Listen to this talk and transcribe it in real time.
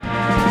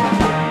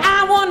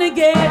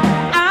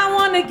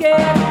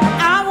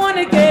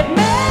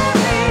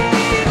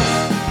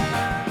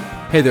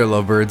Hey there,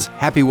 lovebirds.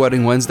 Happy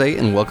Wedding Wednesday,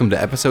 and welcome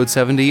to episode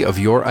 70 of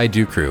Your I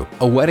Do Crew,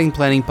 a wedding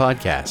planning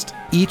podcast.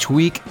 Each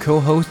week,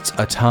 co-hosts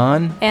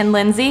Atan and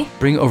Lindsay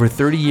bring over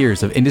 30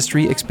 years of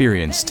industry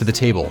experience to the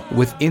table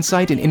with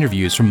insight and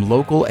interviews from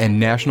local and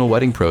national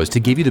wedding pros to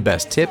give you the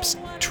best tips,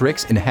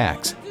 tricks, and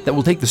hacks that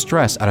will take the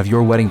stress out of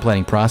your wedding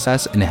planning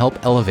process and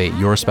help elevate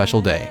your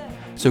special day.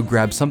 So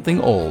grab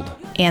something old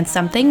and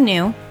something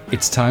new.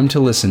 It's time to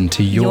listen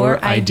to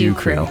Your I Do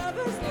Crew.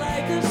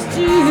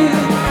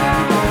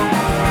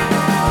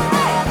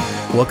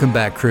 Welcome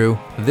back, crew.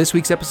 This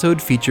week's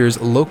episode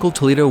features local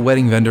Toledo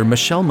wedding vendor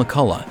Michelle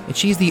McCullough, and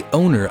she's the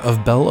owner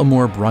of Belle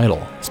Amour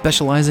Bridal,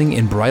 specializing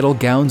in bridal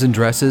gowns and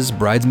dresses,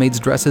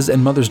 bridesmaids' dresses,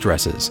 and mother's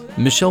dresses.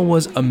 Michelle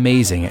was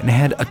amazing and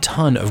had a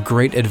ton of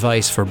great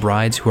advice for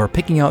brides who are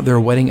picking out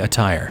their wedding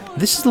attire.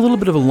 This is a little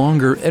bit of a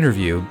longer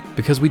interview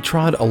because we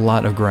trod a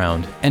lot of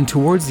ground, and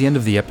towards the end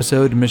of the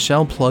episode,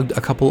 Michelle plugged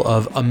a couple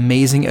of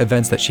amazing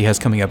events that she has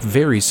coming up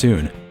very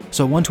soon.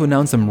 So I want to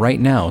announce them right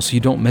now so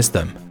you don't miss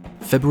them.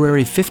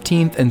 February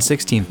 15th and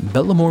 16th,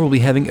 Belle Amour will be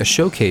having a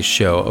showcase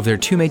show of their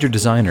two major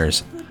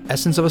designers,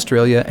 Essence of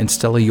Australia and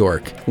Stella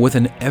York, with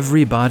an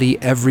every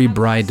body, every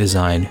bride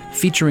design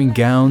featuring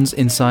gowns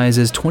in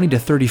sizes 20 to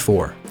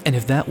 34. And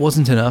if that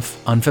wasn't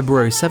enough, on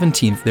February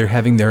 17th, they're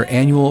having their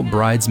annual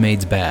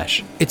Bridesmaids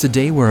Bash. It's a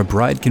day where a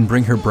bride can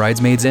bring her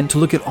bridesmaids in to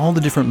look at all the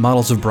different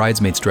models of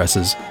bridesmaids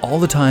dresses, all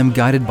the time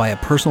guided by a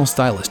personal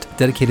stylist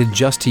dedicated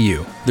just to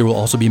you. There will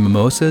also be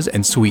mimosas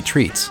and sweet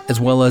treats,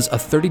 as well as a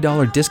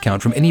 $30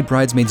 discount from any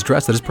bridesmaid's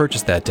dress that is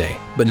purchased that day.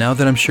 But now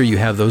that I'm sure you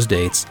have those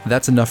dates,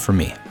 that's enough for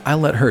me. I'll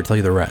let her tell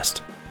you the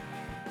rest.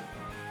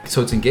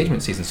 So it's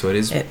engagement season, so it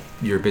is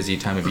your busy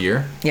time of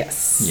year?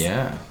 Yes.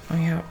 Yeah. Oh,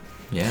 yeah.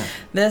 Yeah.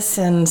 This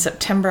in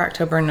September,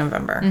 October, and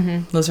November.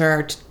 Mm-hmm. Those are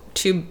our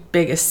two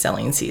biggest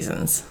selling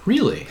seasons.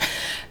 Really?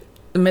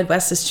 The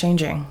Midwest is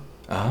changing.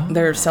 Oh.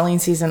 Our selling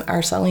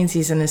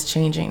season is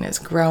changing. It's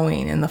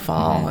growing in the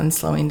fall and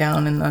slowing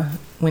down in the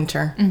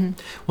winter. Mm-hmm.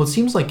 Well, it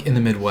seems like in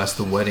the Midwest,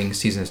 the wedding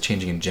season is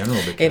changing in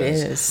general because it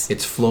is.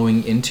 It's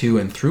flowing into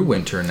and through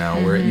winter now,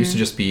 where it used to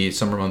just be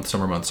summer month,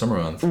 summer month,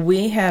 summer month.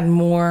 We had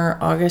more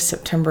August,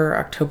 September,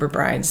 October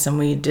brides than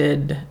we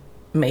did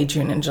May,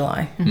 June, and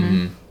July.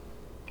 Mm-hmm.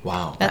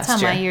 Wow. That's how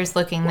my year's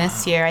looking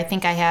this year. I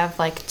think I have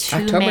like 2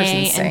 October's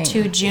May insane. and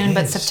 2 June,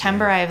 but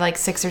September I have like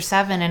 6 or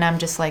 7, and I'm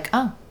just like,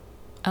 oh,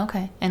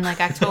 okay. And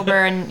like October,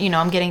 and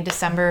I'm getting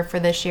December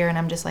for this year, and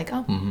I'm just like,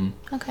 oh,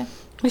 okay.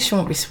 At least you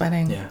won't be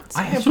sweating. Yeah.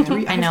 I have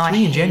three. I have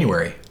three in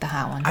January. The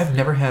hot ones. I've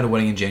never had a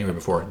wedding in January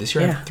before. This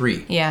year I have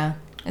 3. Yeah.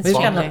 It's We've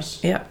got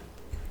changing. yeah.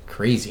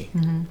 Crazy.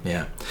 Mm-hmm.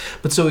 Yeah.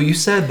 But so you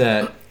said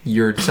that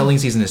your selling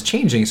season is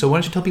changing, so why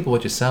don't you tell people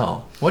what you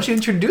sell? Why don't you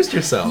introduce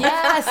yourself?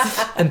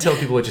 Yes. And tell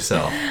people what you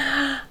sell.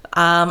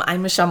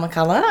 I'm Michelle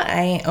McCullough.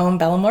 I own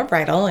Belle Amour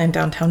Bridal in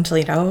downtown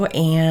Toledo,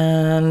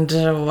 and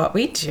what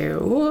we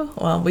do,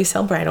 well, we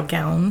sell bridal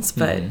gowns,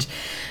 but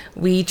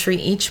we treat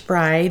each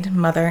bride,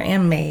 mother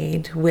and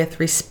maid,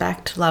 with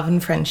respect, love,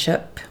 and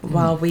friendship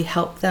while we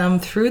help them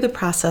through the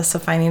process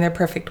of finding their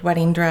perfect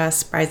wedding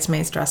dress,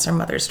 bridesmaid's dress, or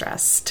mother's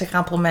dress to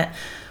complement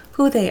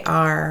who they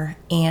are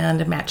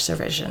and match their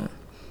vision.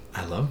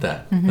 I love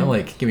that.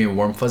 That give me a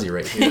warm fuzzy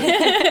right here.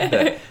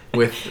 That,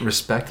 with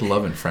respect,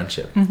 love, and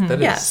friendship. That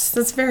is, Yes,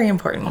 that's very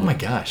important. oh my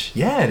gosh,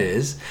 yeah, it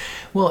is.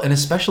 Well, and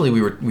especially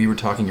we were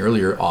talking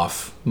earlier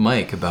off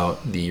mic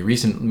about the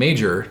recent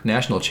major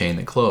national chain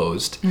that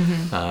closed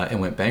and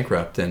went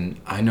bankrupt. And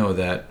I know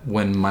that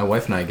when my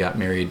wife and I got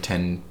married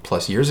 10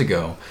 plus years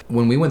ago,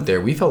 when we went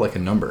there, we felt like a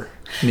number.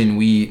 I mean,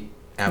 we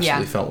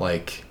absolutely felt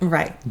like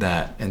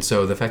that. And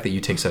so the fact that you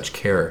take such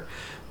care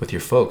with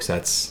your folks,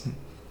 that's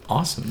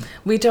awesome.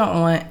 We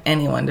don't want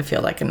anyone to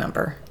feel like a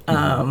number.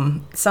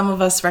 Some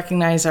of us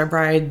recognize our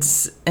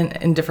brides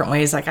in different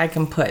ways. Like I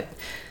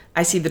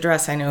see the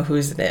dress, I know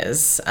whose it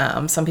is.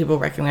 Some people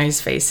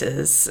recognize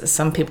faces.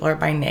 Some people are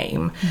by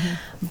name.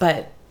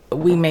 But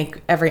we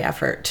make every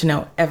effort to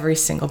know every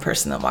single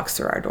person that walks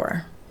through our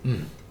door.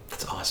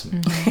 That's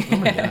awesome. Oh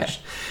my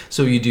gosh.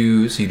 So you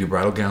do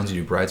bridal gowns,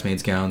 you do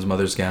bridesmaids gowns,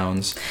 mother's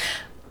gowns.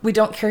 We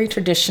don't carry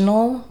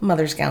traditional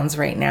mother's gowns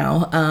right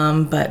now,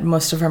 but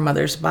most of our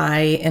mothers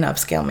buy an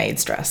upscale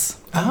maid's dress.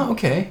 Oh,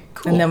 okay.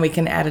 Cool. And then we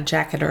can add a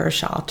jacket or a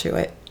shawl to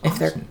it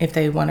if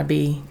they want to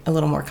be a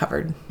little more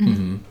covered.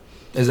 Mm-hmm.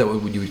 Is that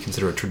what you would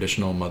consider a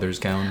traditional mother's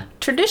gown?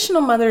 Traditional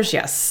mother's,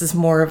 yes, is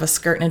more of a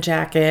skirt and a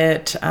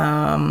jacket,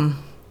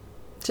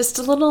 just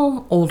a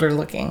little older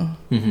looking.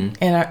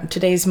 And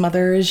today's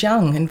mother is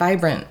young and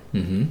vibrant,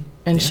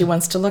 and she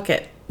wants to look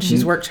it.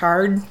 She's worked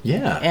hard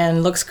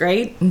and looks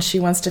great, and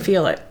she wants to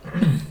feel it.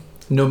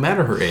 No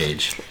matter her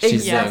age,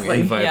 she's young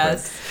and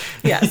vibrant.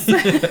 Yes.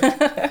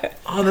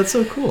 Oh, that's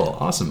so cool.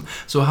 Awesome.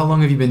 So how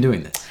long have you been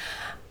doing this?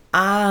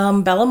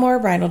 Belle Amour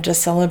Bridal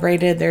just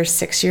celebrated their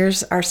 6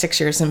 years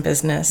in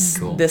business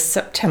this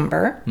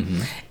September.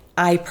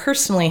 I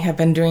personally have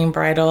been doing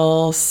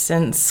bridal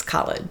since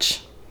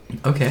college.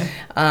 Okay.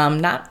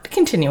 Not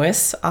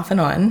continuous, off and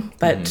on,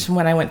 but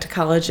when I went to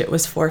college, it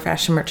was for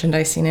fashion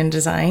merchandising and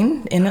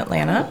design in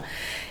Atlanta,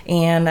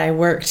 and I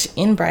worked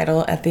in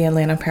bridal at the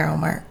Atlanta Apparel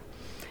Mart.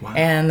 Wow.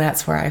 And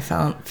that's where I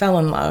fell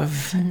in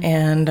love.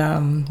 And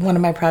one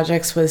of my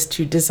projects was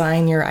to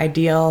design your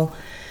ideal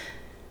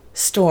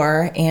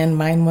store, and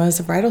mine was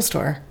a bridal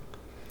store.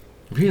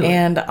 Really?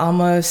 And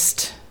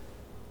almost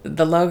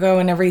the logo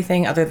and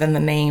everything, other than the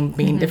name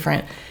being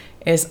different,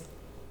 is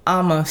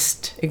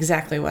almost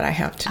exactly what I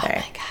have today.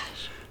 Oh my gosh.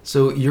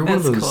 So you're one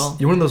of That's those cool.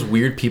 you're one of those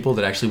weird people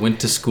that actually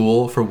went to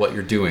school for what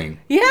you're doing.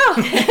 Yeah.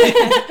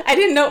 I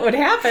didn't know it would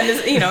happen.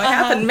 It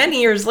happened many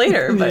years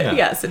later, but Yeah.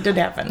 yes, it did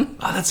happen.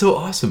 Oh, that's so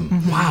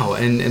awesome. Wow.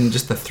 And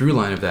just the through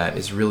line of that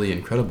is really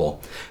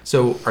incredible.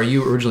 So are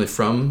you originally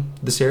from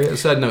this area?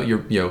 So no,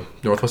 you're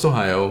Northwest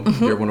Ohio.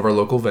 You're one of our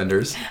local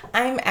vendors.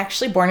 I'm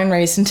actually born and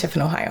raised in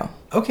Tiffin, Ohio.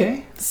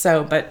 Okay.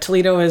 So, but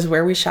Toledo is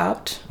where we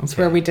shopped. It's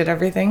Okay. where we did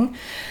everything.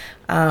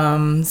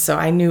 So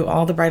I knew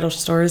all the bridal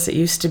stores that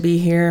used to be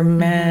here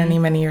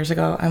many years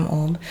ago. I'm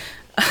old.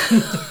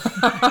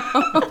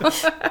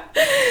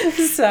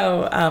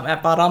 So I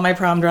bought all my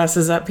prom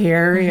dresses up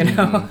here,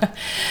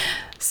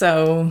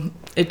 So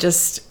it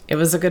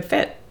was a good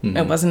fit.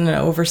 It wasn't an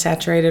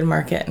oversaturated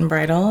market in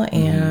bridal.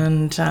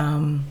 And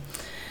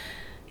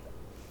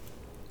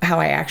how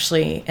I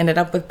actually ended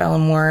up with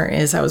Bellamore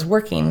is I was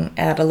working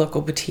at a local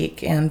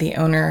boutique, and the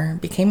owner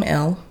became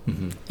ill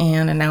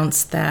and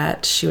announced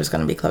that she was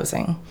going to be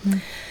closing.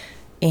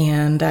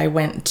 And I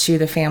went to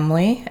the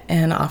family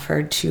and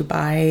offered to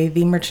buy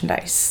the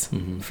merchandise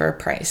for a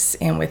price.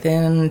 And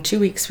within 2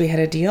 weeks, we had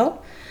a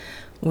deal.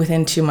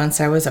 Within 2 months,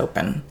 I was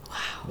open.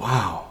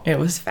 Wow. It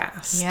was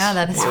fast. Yeah,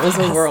 that is It was a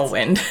fast.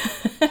 whirlwind.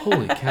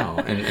 Holy cow.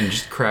 And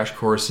just crash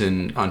course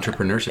in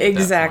entrepreneurship. at that point.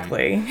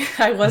 Exactly.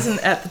 I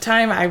wasn't at the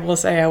time. I will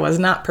say I was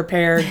not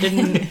prepared.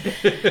 Didn't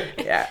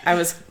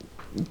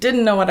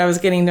know what I was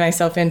getting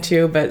myself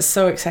into, but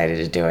so excited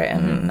to do it,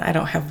 and I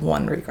don't have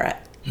one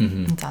regret.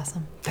 That's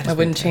awesome. That I is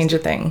wouldn't fantastic. change a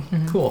thing.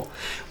 Cool.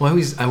 Well,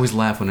 I always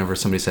laugh whenever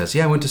somebody says,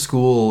 "Yeah, I went to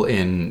school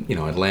in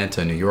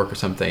Atlanta, New York, or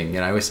something,"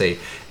 and I always say,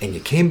 "And you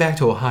came back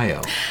to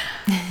Ohio."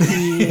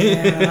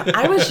 Yeah,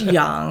 I was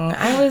young.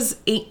 I was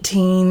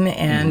 18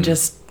 and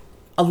just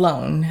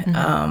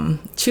alone,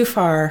 too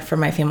far from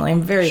my family.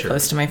 I'm very Sure.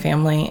 close to my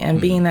family, and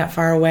being that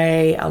far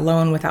away,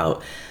 alone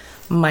without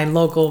my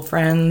local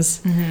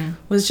friends,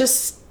 was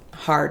just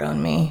hard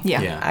on me.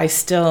 Yeah. Yeah.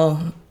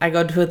 I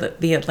go to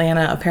the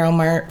Atlanta Apparel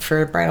Mart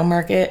for bridal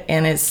market,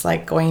 and it's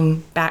like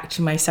going back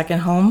to my second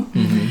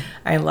home.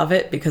 I love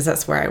it because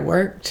that's where I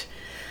worked.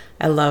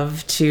 I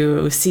love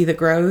to see the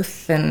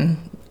growth and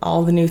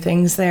all the new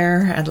things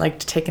there. I'd like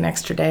to take an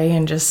extra day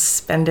and just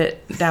spend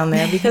it down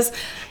there because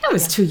I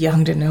was too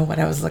young to know what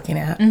I was looking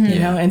at,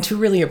 and to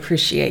really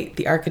appreciate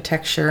the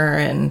architecture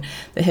and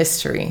the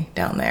history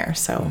down there.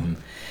 So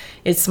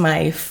it's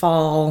my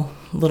fall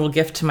little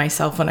gift to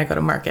myself when I go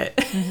to market.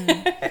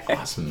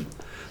 Awesome.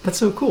 That's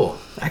so cool.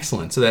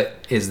 Excellent. So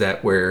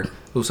where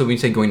when you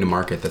say going to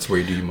market, that's where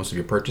you do most of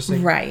your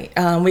purchasing? Right.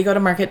 We go to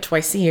market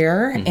twice a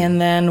year, and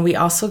then we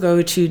also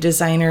go to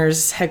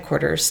designers'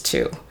 headquarters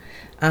too.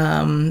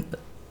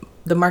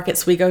 The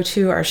markets we go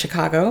to are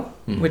Chicago,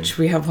 which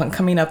we have one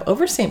coming up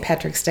over St.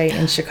 Patrick's Day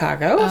in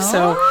Chicago.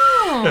 So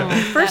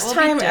first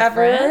that will be time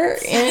ever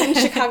different. in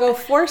Chicago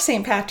for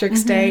St.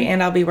 Patrick's Day,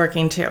 and I'll be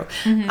working too.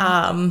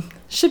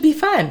 Should be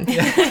fun.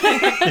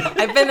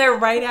 I've been there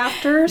right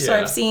after, so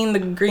Yeah. I've seen the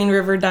Green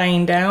River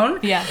dying down.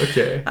 Yeah.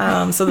 Okay.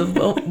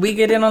 We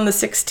get in on the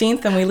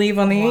 16th and we leave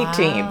on the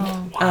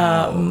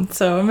 18th.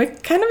 So I'm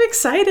kind of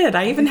excited.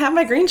 I even have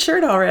my green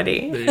shirt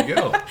already. There you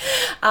go.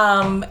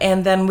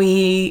 And then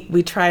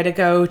we try to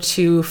go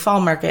to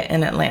Fall Market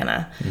in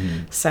Atlanta.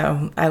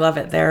 So I love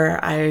it there.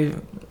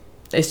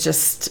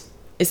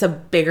 It's a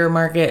bigger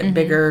market,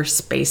 bigger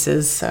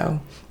spaces. So,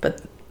 but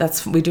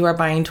we do our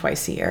buying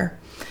twice a year,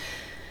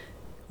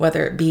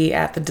 whether it be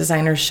at the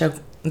designers show,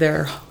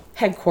 their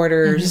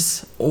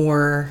headquarters,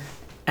 or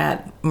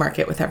at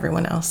market with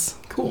everyone else.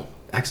 Cool.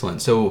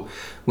 Excellent. So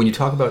when you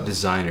talk about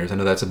designers, I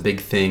know that's a big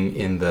thing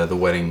in the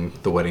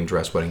wedding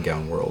dress, wedding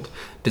gown world.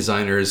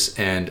 Designers,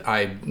 and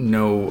I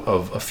know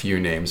of a few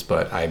names,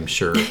 but I'm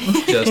sure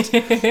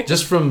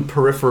just from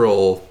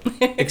peripheral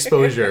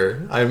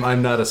exposure,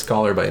 I'm not a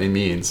scholar by any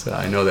means.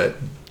 I know that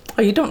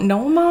Oh, you don't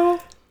know them all?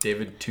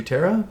 David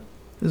Tutera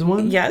is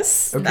one?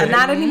 Yes. Okay.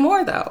 Not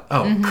anymore, though.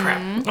 Oh,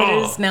 crap.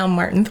 It is now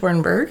Martin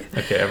Thornburg.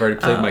 Okay, I've already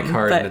played my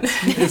card. but- And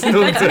it's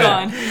still It's good.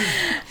 gone.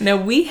 No,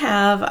 we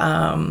have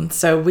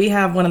we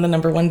have one of the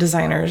 #1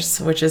 designers,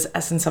 which is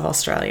Essence of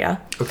Australia.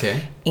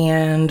 Okay.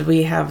 And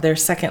we have their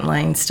second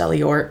line, Stella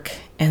York,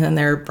 and then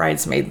their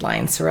bridesmaid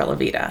line, Sorella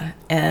Vita.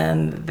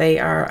 And they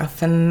are a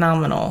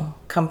phenomenal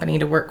company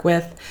to work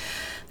with.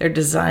 Their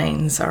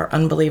designs are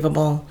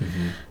unbelievable.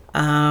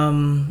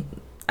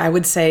 I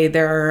would say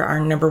they're our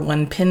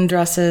 #1 pin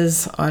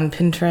dresses on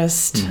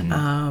Pinterest.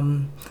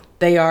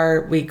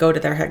 We go to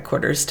their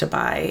headquarters to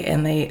buy,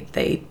 and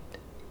they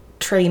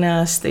train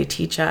us, they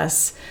teach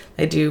us,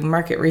 they do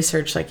market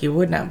research like you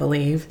would not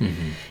believe,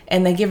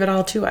 and they give it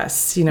all to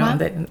us, Wow.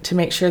 to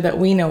make sure that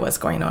we know what's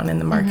going on in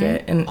the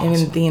market and Awesome.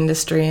 in the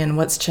industry and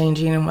what's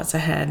changing and what's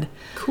ahead.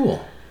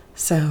 Cool.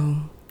 So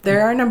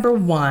They're our number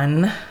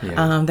one.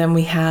 Yeah. Then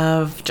we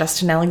have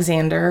Justin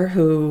Alexander,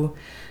 who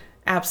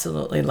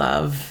absolutely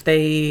love.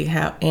 They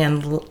have,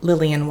 and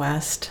Lillian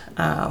West.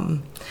 A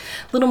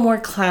little more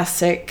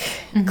classic,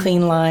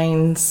 clean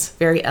lines,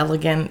 very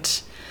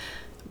elegant,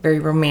 very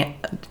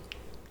romantic.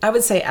 I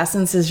would say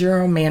Essence is your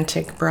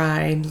romantic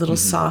bride, a little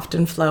soft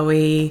and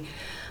flowy.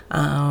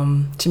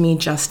 To me,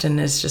 Justin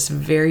is just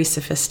very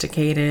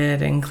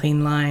sophisticated and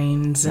clean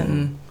lines,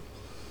 and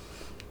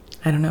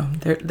I don't know.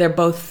 They're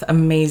both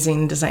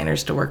amazing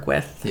designers to work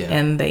with,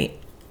 and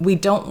we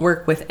don't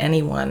work with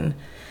anyone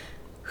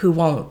who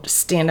won't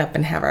stand up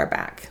and have our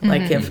back.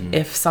 Like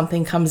if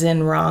something comes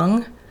in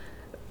wrong,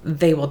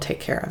 they will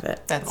take care of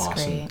it. That's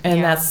Awesome. great.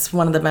 And that's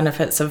one of the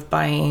benefits of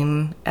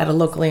buying at a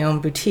locally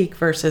owned boutique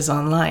versus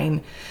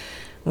online.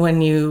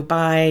 When you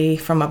buy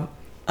from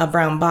a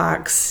brown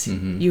box,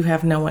 you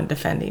have no one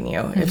defending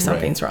you if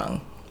something's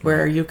wrong.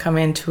 Where you come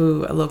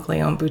into a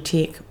locally owned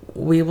boutique,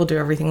 we will do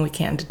everything we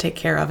can to take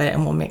care of it,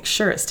 and we'll make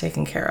sure it's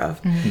taken care of.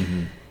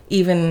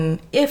 Even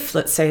if,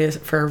 let's say,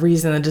 for a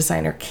reason the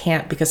designer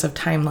can't because of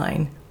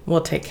timeline,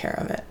 we'll take care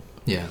of it.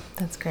 Yeah.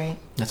 That's great.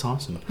 That's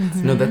awesome.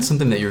 No, that's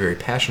something that you're very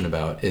passionate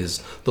about,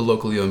 is the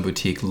locally owned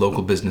boutique,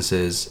 local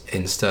businesses,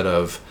 instead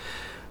of,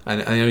 I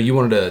know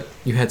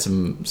you had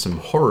some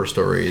horror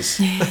stories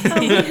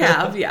We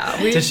have, yeah.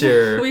 to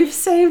share. We've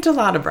saved a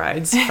lot of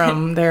brides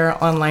from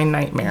their online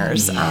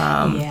nightmares.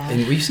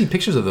 And we see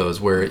pictures of those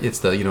where it's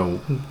the,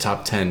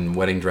 top 10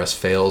 wedding dress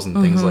fails and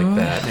things like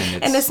that.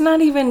 And it's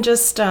not even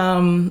just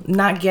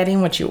not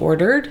getting what you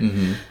ordered.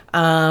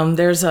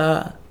 There's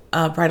a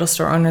bridal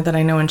store owner that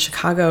I know in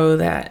Chicago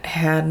that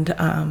had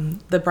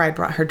the bride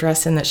brought her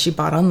dress in that she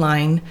bought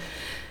online,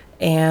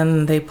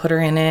 and they put her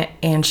in it,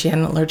 and she had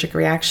an allergic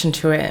reaction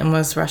to it and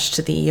was rushed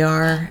to the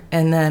ER.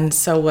 And then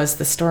so was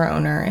the store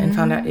owner, and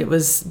found out it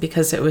was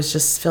because it was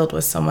just filled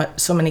with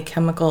so many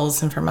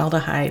chemicals and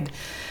formaldehyde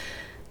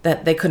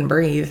that they couldn't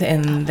breathe,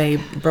 and they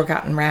broke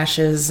out in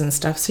rashes and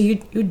stuff. So you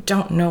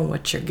don't know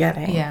what you're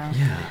getting. Yeah.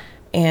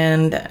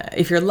 And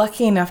if you're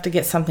lucky enough to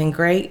get something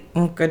great,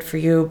 well, good for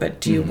you,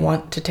 but do you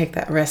want to take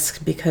that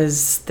risk?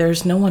 Because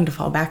there's no one to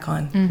fall back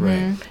on.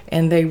 Right.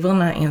 And they will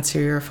not answer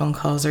your phone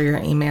calls or your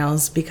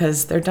emails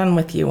because they're done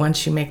with you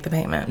once you make the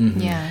payment.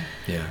 Yeah.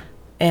 Yeah.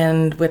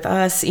 And with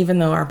us, even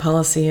though our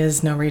policy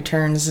is no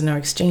returns and no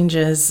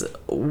exchanges,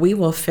 we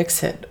will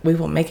fix it. We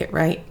will make it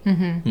right.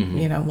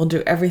 We'll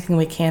do everything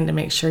we can to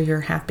make sure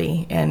you're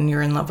happy and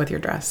you're in love with your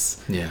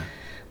dress. Yeah.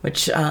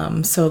 Which,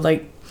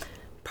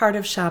 part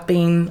of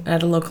shopping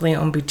at a locally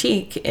owned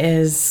boutique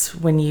is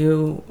when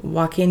you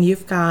walk in,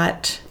 you've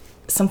got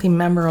something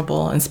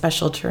memorable and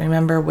special to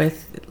remember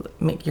with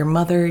your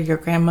mother, your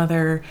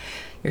grandmother,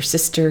 your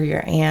sister,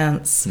 your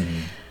aunts.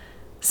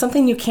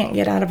 Something you can't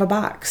get out of a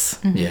box.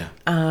 Yeah.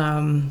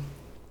 And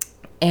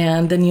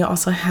then you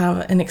also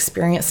have an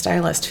experienced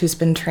stylist who's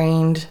been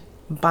trained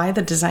by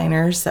the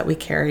designers that we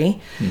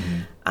carry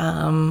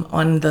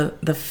on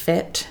the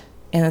fit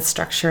and the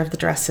structure of the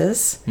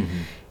dresses.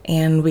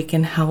 And we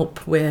can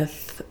help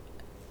with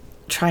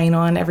trying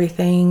on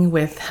everything,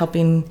 with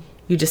helping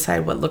you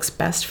decide what looks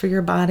best for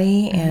your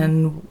body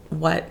and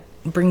what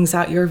brings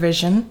out your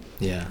vision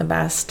the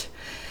best.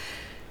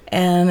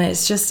 And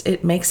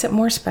it makes it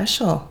more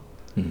special.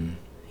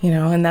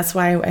 And that's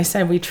why I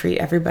said we treat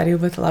everybody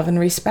with love and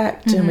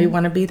respect, and we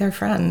want to be their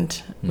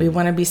friend. We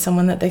want to be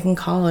someone that they can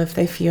call if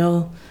they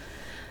feel,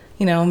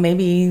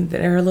 maybe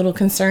they're a little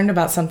concerned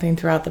about something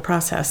throughout the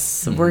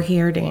process. We're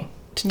here to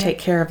take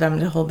care of them,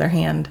 to hold their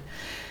hand.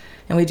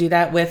 And we do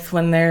that with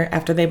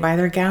after they buy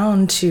their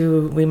gown,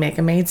 we make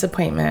a maid's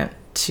appointment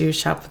to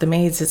shop with the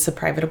maids. It's a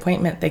private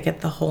appointment. They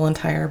get the whole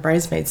entire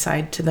bridesmaid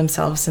side to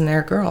themselves and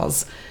their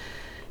girls.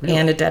 Really?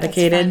 And a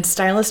dedicated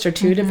stylist or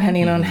two,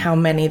 depending on how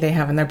many they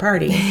have in their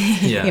party.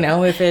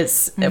 If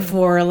it's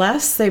 4 or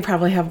less, they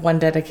probably have one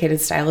dedicated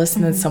stylist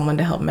and then someone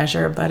to help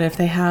measure. But if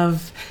they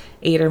have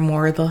 8 or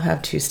more, they'll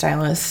have 2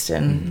 stylists,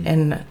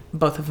 and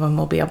both of them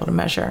will be able to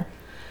measure.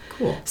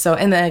 Cool. So,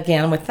 and then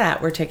again, with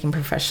that, we're taking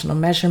professional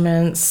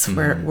measurements.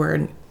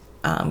 We're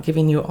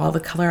giving you all the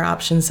color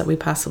options that we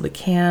possibly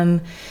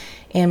can,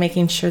 and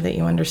making sure that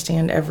you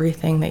understand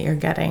everything that you're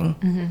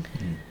getting.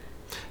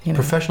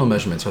 Professional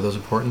measurements, are those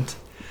important?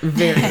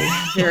 Very,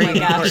 very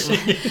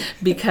important.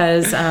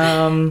 Because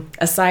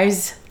a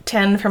size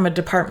 10 from a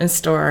department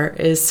store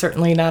is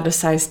certainly not a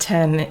size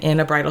 10 in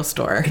a bridal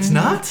store. It's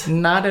not?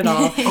 Not at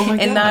all. Oh my gosh.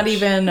 And not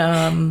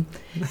even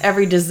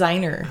every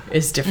designer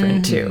is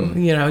different too.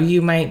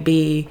 You might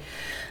be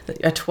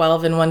a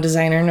 12 in one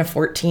designer and a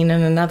 14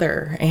 in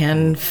another.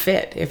 And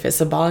fit, if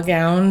it's a ball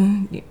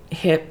gown,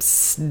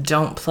 hips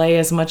don't play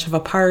as much of a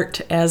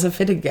part as a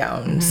fitted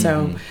gown.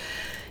 So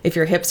if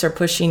your hips are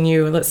pushing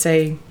you, let's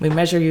say we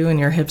measure you and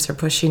your hips are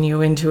pushing you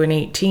into an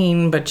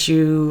 18, but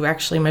you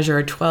actually measure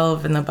a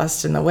 12 in the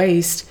bust and the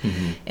waist,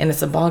 and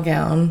it's a ball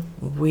gown,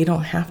 we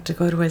don't have to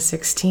go to a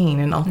 16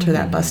 and alter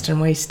that bust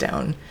and waist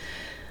down.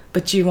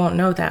 But you won't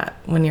know that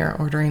when you're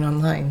ordering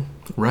online.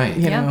 Right.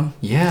 You know?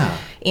 Yeah.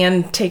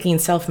 And taking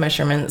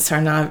self-measurements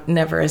are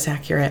never as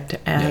accurate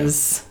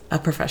as a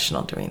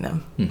professional doing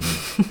them.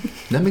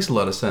 That makes a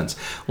lot of sense.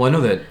 Well, I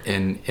know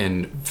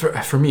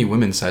that for me,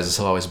 women's sizes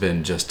have always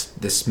been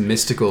just this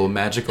mystical,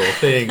 magical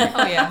thing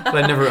that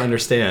I never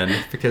understand,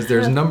 because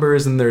there's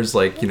numbers and there's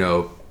like,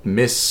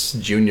 Miss,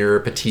 Junior,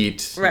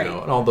 Petite, Right.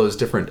 And all those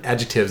different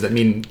adjectives that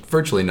mean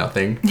virtually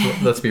nothing.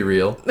 Let's be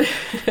real.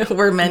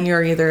 We're men,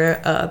 you're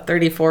either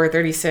 34 or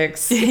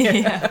 36.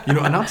 And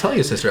I'll tell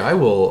you, sister, I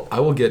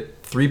will get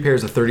 3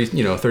 pairs of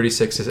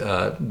 36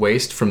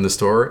 waist from the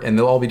store, and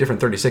they'll all be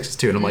different 36s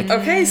too. And I'm like,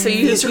 Okay, so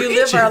you These are live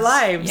our inches.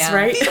 lives, Yeah.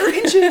 right? these are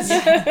inches.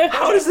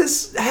 How does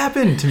this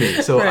happen to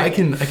me? So Right.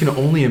 I can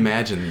only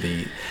imagine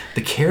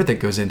the care that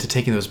goes into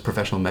taking those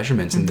professional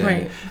measurements and then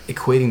Right.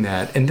 equating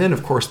that, and then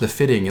of course the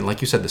fitting and, like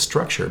you said, the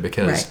structure,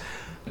 because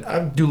Right. I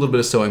do a little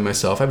bit of sewing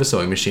myself. I have a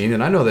sewing machine,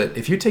 and I know that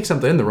if you take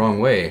something in the wrong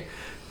way,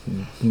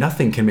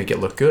 nothing can make it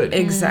look good.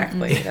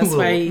 Exactly. That's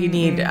why you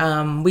need,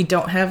 we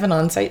don't have an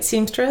on-site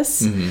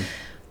seamstress,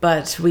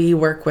 but we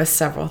work with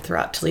several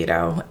throughout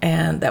Toledo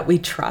and that we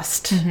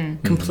trust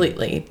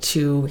completely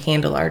to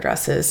handle our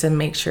dresses and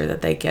make sure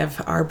that they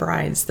give our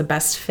brides the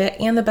best fit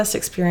and the best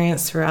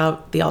experience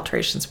throughout the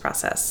alterations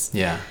process.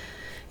 Yeah.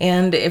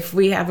 And if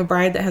we have a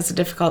bride that has a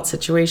difficult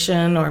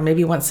situation or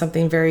maybe wants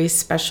something very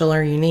special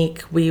or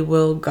unique, we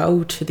will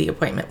go to the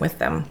appointment with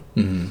them.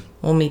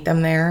 We'll meet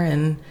them there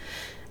and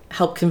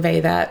help convey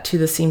that to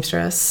the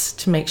seamstress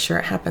to make sure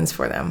it happens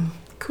for them.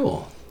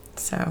 Cool.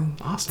 So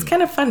Awesome. it's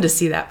kind of fun to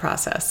see that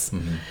process.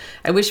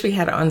 I wish we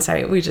had it on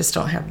site. We just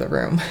don't have the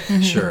room.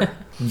 Sure.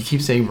 You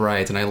keep saying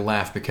brides, and I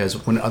laugh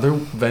because when other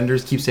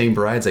vendors keep saying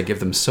brides, I give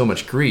them so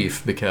much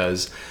grief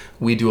because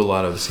we do a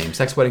lot of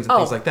same-sex weddings and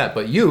things like that.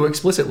 But you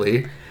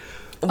explicitly,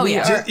 We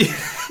are.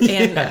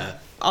 And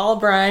all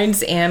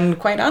brides, and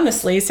quite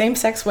honestly,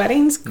 same-sex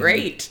weddings,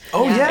 great.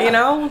 Oh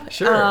yeah.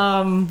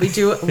 Sure.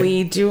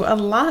 We do a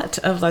lot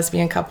of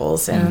lesbian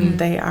couples, and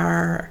they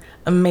are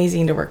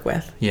amazing to work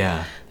with.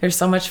 Yeah. They're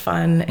so much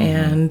fun,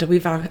 and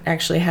we've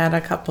actually had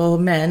a couple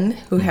men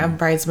who have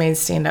bridesmaids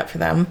stand up for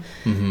them,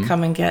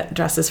 come and get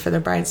dresses for their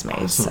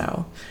bridesmaids.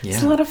 So it's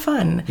a Yeah. lot of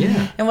fun.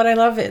 Yeah. And what I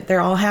love it,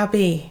 they're all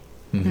happy.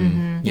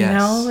 Yes. You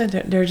know,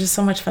 they're just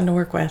so much fun to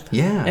work with.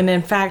 Yeah. And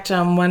in fact,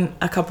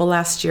 a couple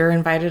last year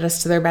invited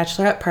us to their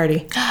bachelorette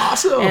party.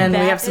 Awesome. And we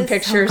That have some is so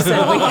pictures.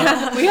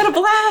 And we had a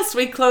blast.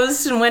 We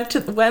closed and went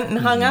and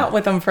hung out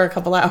with them for a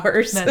couple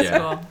hours. That's Yeah.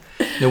 cool.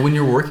 Now, when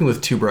you're working with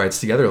two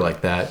brides together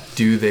like that,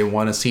 do they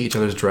want to see each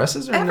other's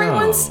dresses or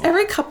no?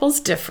 Every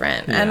couple's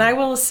different, and I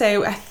will say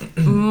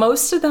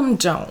most of them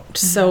don't.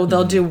 So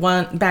they'll do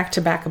one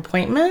back-to-back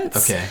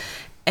appointments. Okay.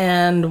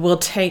 And we'll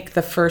take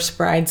the first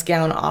bride's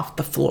gown off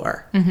the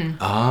floor.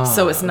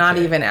 So it's not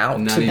even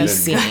out Not to even- be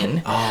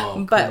seen.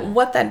 Oh, But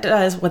what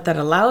that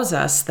allows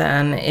us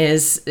then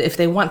is if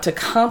they want to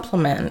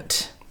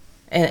compliment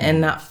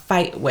and not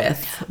fight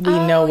with, we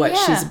know what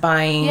she's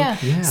buying. Yeah.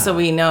 Yeah. So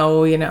we know,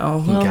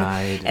 well,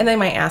 Guide. and they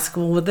might ask,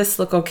 well, will this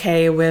look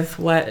okay with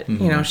what,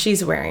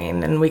 she's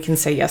wearing? And we can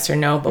say yes or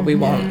no, but we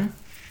won't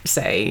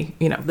say,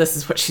 this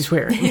is what she's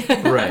wearing.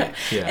 Right.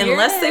 Yeah.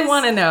 Unless they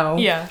want to know,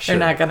 Yeah. they're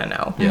not going to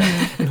know.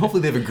 Yeah. And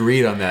hopefully they've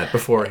agreed on that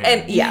beforehand.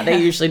 And yeah, they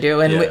usually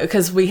do, and Yeah.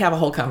 because we have a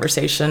whole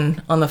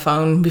conversation on the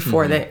phone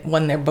before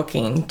when they're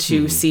booking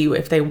to see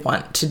if they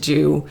want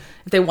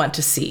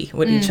to see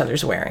what each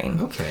other's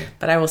wearing. Okay.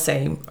 But I will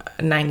say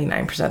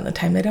 99% of the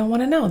time they don't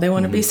want to know. They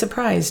want to be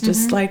surprised,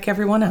 just like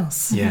everyone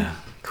else. Yeah.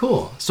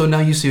 Cool. So now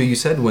you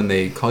said when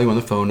they call you on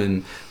the phone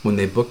and when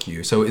they book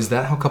you. So is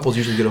that how couples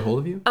usually get a hold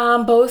of you?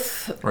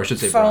 Both Or I should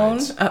say phone,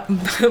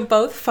 brides.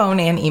 both phone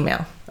and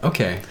email.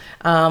 Okay.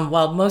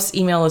 Well, most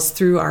email is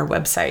through our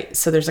website,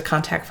 so there's a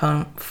contact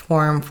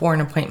form for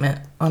an appointment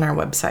on our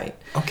website.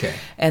 Okay.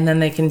 And then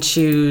they can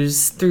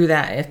choose through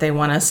that if they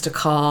want us to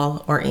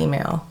call or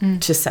email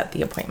to set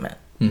the appointment.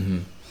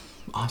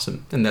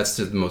 Awesome. And that's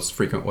the most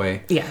frequent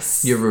way.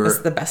 Yes. You ever- It's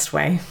the best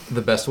way.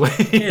 The best way.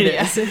 It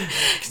is.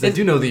 Because I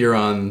do know that you're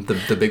on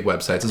the big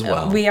websites as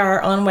well. We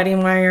are on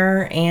Wedding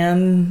Wire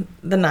and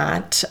The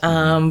Knot,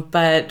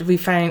 but we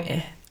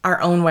find our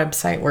own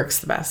website works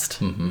the best.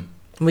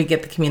 We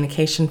get the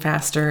communication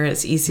faster.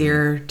 It's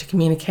easier to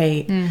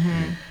communicate,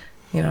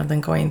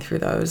 than going through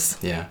those.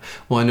 Yeah.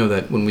 Well, I know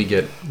that when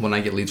I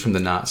get leads from the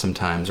Knot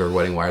sometimes or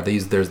Wedding Wire,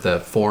 there's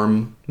the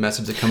form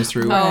message that comes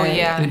through. Oh, Right.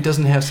 yeah. And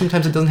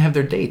sometimes it doesn't have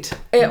their date.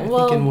 I'm thinking,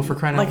 well, for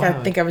crying out loud.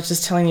 I think I was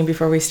just telling you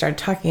before we started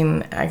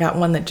talking, I got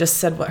one that just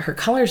said what her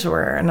colors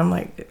were, and I'm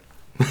like,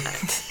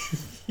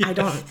 I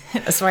don't.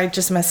 So I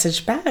just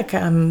messaged back.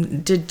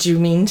 Did you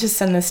mean to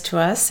send this to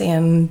us?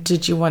 And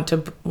did you want to?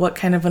 What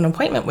kind of an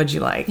appointment would you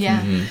like?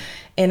 Yeah.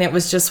 And it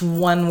was just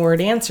one word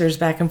answers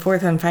back and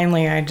forth. And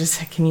finally, I just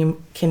said,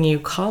 can you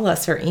call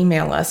us or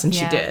email us? And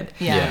she did.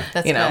 Yeah.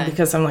 That's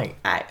Because good. I'm like,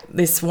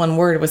 this one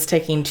word was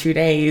taking 2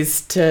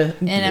 days to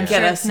And I'm get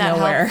sure us it's not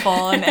nowhere.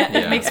 helpful, and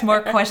it makes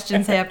more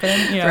questions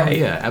happen. Right.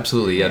 Yeah,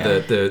 absolutely. Yeah.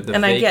 The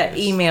And I get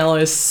vagueness. email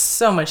is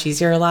so much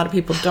easier. A lot of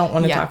people don't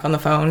want to Yeah. talk on the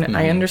phone.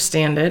 I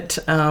understand it.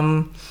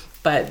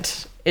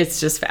 But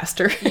It's just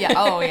faster. Yeah.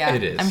 Oh, yeah.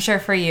 It is. I'm sure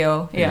for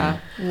you. Yeah.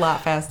 A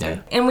lot faster.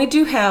 Yeah. And we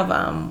do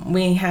have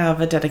we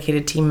have a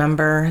dedicated team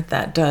member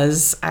that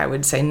does, I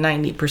would say,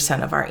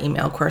 90% of our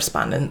email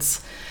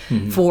correspondence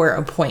for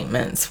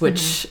appointments,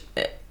 which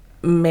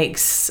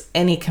makes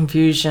any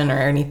confusion or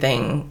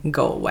anything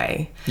go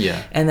away.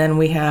 Yeah. And then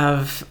we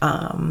have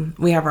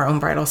our own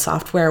bridal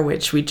software,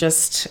 which we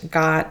just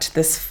got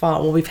this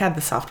fall. Well, we've had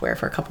the software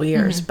for a couple of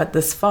years, but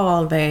this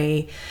fall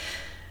they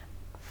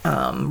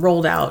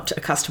rolled out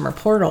a customer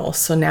portal.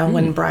 So now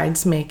when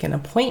brides make an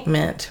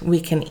appointment,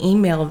 we can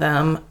email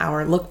them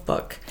our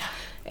lookbook.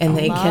 And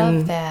they love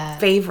can that.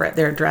 favorite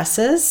their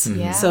dresses.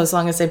 Yeah. So as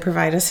long as they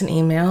provide us an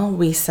email,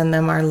 we send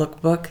them our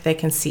lookbook. They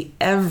can see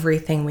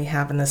everything we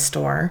have in the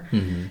store,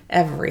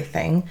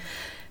 everything.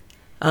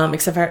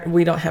 Except for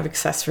we don't have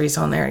accessories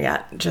on there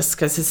yet, just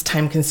because it's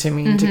time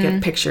consuming to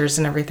get pictures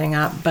and everything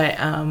up. But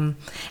and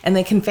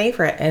they can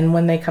favorite. And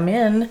when they come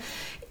in,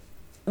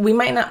 we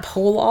might not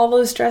pull all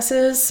those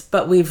dresses,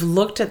 but we've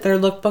looked at their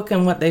lookbook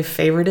and what they've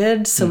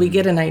favorited, so we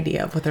get an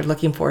idea of what they're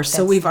looking for.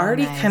 So That's we've so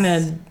already nice. kind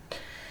of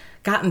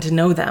gotten to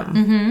know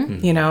them,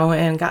 you know,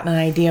 and gotten an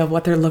idea of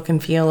what their look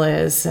and feel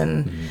is,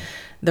 and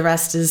the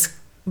rest is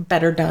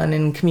better done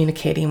in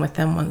communicating with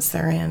them once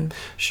they're in.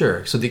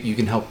 Sure. So that you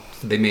can help.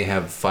 They may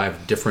have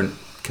 5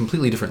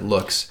 completely different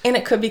looks. And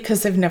it could be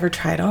because they've never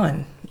tried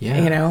on,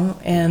 Yeah. you know,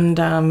 and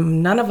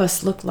none of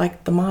us look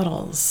like the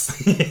models.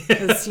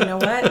 Because you know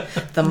what?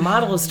 The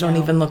models don't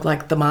even look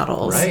like the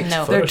models. Right.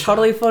 No. They're Photoshop.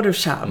 totally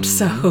Photoshopped.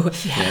 So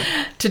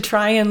to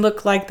try and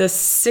look like this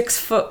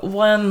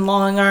 6'1"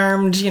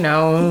 long-armed, you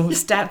know,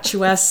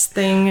 statuesque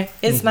thing,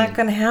 it's not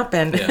going to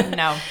happen. Yeah.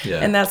 No. Yeah.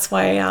 And that's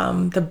why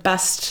the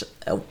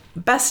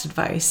best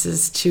advice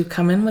is to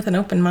come in with an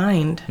open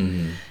mind.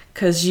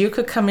 Because you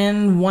could come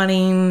in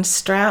wanting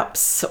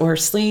straps or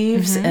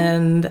sleeves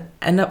and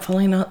end up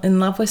falling in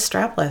love with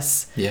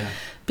strapless. Yeah.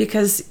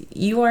 Because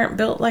you aren't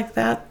built like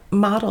that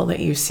model that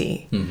you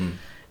see.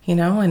 You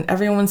know, and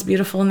everyone's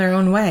beautiful in their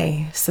own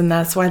way. So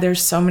that's why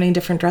there's so many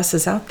different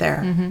dresses out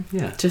there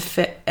Yeah. to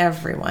fit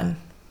everyone.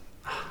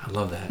 I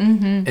love that.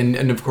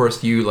 And of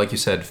course, you, like you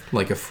said,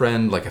 like a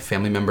friend, like a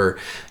family member,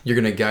 you're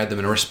going to guide them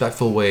in a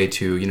respectful way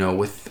to, you know,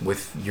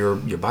 with your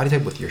body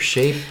type, with your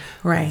shape.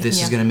 Right.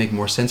 This is going to make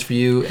more sense for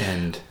you.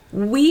 And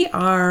We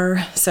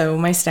are, so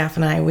my staff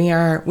and I, we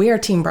are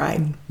Team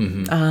Bride.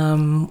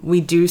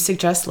 We do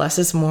suggest less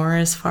is more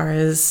as far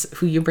as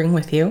who you bring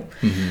with you.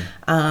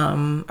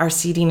 Our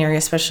seating area,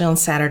 especially on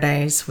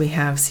Saturdays, we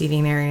have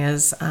seating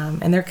areas,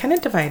 and they're kind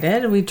of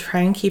divided. We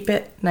try and keep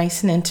it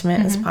nice and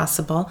intimate as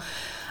possible.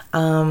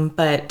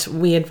 But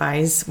we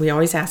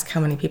always ask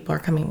how many people are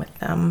coming with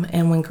them.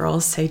 And when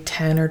girls say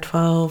 10 or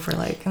 12, we're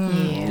like,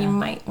 you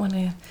might want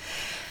to,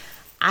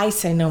 I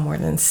say no more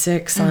than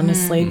 6,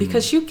 honestly,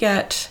 because you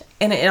get,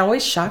 and it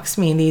always shocks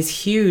me,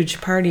 these huge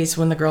parties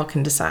when the girl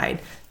can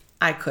decide.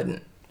 I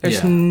couldn't.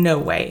 There's Yeah. no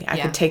way I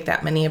Yeah. could take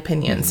that many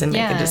opinions and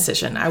make a Yeah.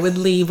 decision. I would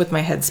leave with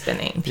my head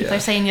spinning. They're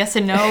saying yes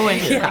and no, and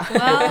you're like,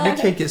 well, you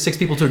can't get 6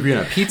 people to agree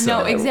on a pizza.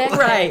 no, exactly.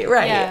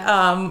 Right.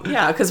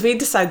 Yeah. Because we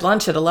decide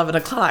lunch at 11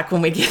 o'clock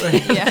when we get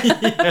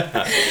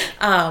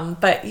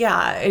But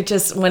yeah, it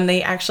just, when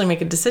they actually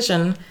make a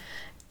decision,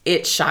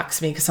 it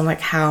shocks me because I'm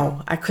like,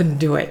 how? I couldn't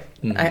do it.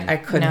 I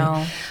couldn't.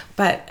 No.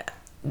 But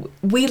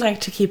we like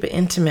to keep it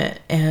intimate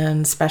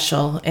and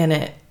special,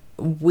 and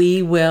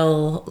we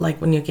will,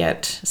 like, when you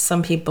get,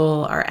 some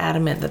people are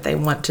adamant that they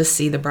want to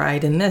see the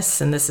bride in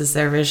this, and this is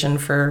their vision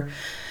for,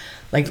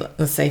 like,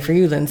 let's say for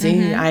you,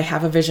 Lindsay, I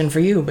have a vision for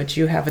you, but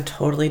you have a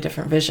totally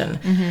different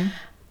vision.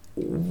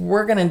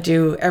 We're going to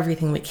do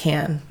everything we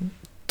can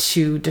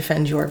to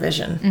defend your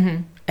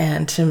vision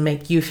and to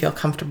make you feel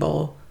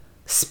comfortable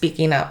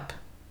speaking up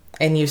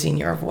and using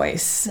your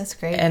voice. That's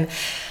great.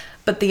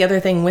 But the other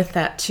thing with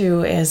that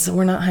too is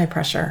we're not high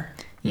pressure.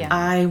 Yeah.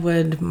 I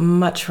would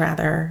much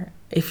rather,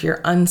 if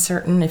you're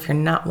uncertain, if you're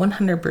not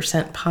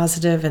 100%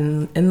 positive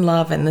and in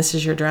love and this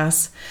is your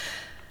dress,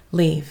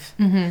 leave.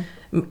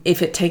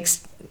 If it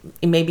takes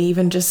maybe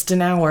even just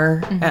an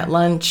hour at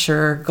lunch,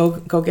 or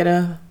go get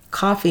a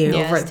coffee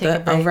Yes, take a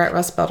break. over at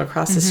Rust Belt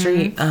across the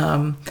street.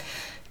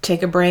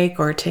 Take a break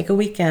or take a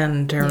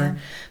weekend or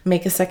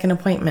make a second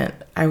appointment.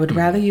 I would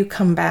rather you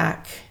come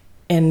back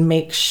and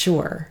make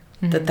sure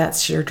that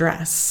that's your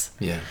dress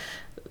Yeah.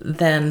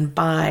 than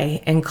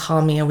buy and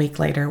call me a week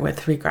later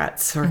with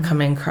regrets or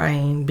come in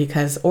crying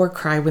or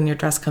cry when your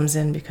dress comes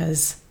in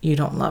because you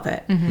don't love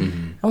it.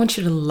 I want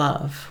you to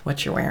love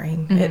what you're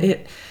wearing.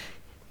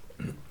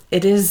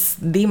 It is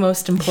the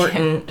most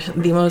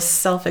important, the most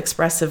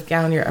self-expressive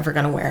gown you're ever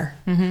going to wear.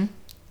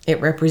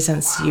 It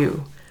represents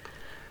you.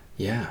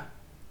 Yeah.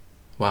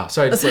 Wow.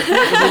 Sorry, it was a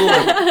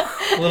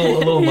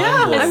little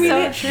mind blowing. I mean,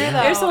 so true, though.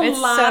 there's a It's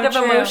lot so of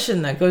true.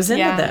 emotion that goes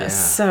into Yeah. this. Yeah.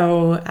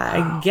 So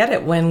I get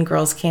it when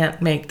girls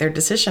can't make their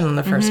decision on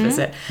the first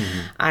visit.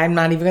 I'm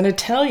not even going to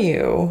tell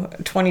you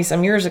 20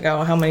 some years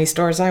ago how many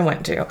stores I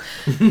went to.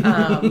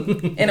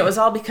 And it was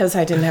all because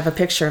I didn't have a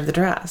picture of the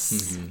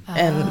dress.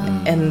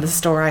 And the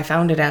store I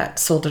found it at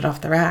sold it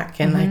off the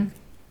rack. And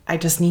I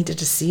just needed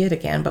to see it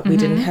again, but we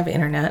didn't have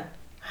internet.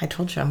 I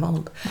told you I'm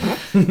old.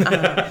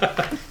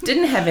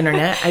 Didn't have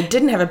internet. I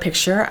didn't have a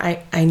picture.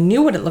 I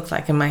knew what it looked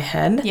like in my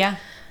head. Yeah.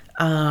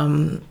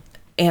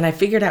 And I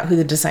figured out who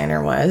the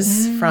designer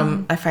was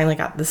I finally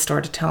got the store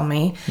to tell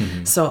me.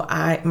 So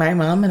my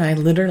mom and I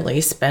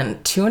literally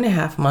spent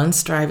 2.5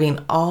 months driving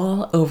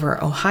all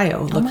over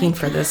Ohio looking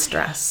for this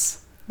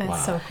dress.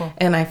 That's so cool.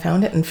 And I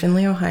found it in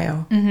Findlay,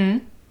 Ohio.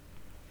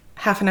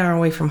 Half an hour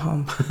away from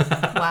home.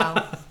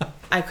 Wow.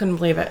 I couldn't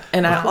believe it.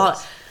 And I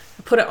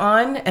put it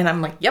on and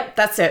I'm like, yep,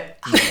 that's it.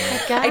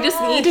 I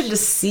just needed to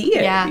see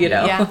it, Yeah. you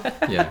know?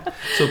 Yeah.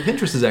 So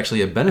Pinterest is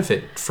actually a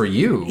benefit for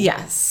you.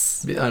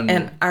 Yes.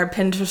 And our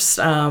Pinterest,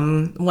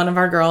 one of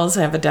our girls,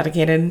 I have a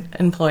dedicated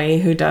employee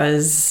who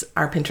does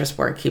our Pinterest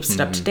board, keeps it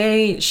up to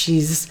date.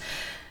 She's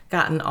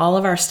gotten all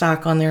of our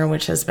stock on there,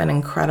 which has been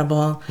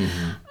incredible.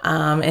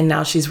 And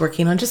now she's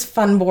working on just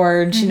fun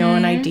boards, you know,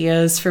 and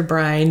ideas for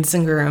brides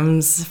and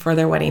grooms for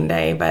their wedding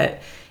day.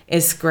 But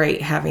it's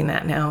great having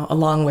that now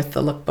along with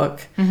the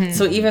lookbook.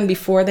 So even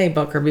before they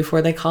book or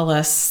before they call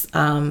us,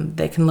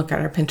 they can look at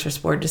our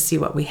Pinterest board to see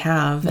what we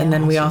have. And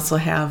then we also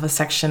have a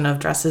section of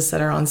dresses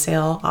that are on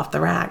sale off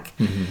the rack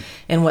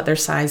and what their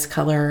size,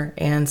 color,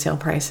 and sale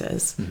price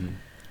is.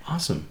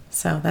 Awesome.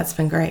 So that's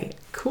been great.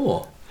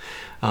 Cool.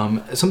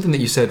 Something that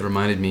you said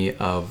reminded me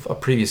of a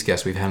previous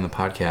guest we've had on the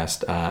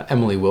podcast,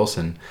 Emily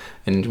Wilson,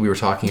 and we were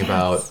talking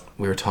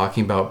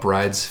about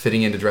brides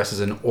fitting into dresses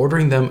and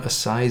ordering them a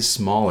size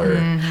smaller.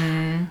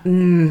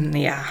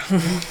 Yeah.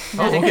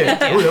 Oh, okay.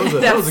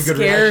 That was a good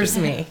scares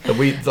reaction.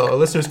 me. The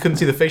listeners couldn't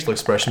see the facial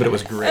expression, but it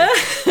was great.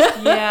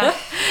 Yeah.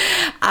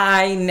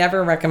 I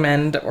never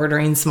recommend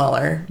ordering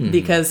smaller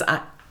because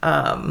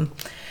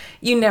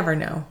you never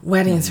know.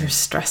 Weddings are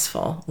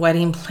stressful.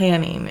 Wedding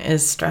planning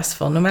is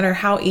stressful. No matter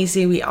how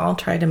easy we all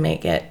try to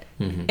make it,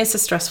 it's a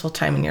stressful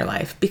time in your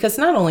life because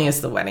not only is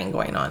the wedding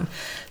going on,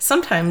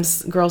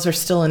 sometimes girls are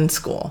still in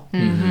school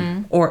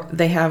or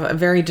they have a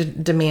very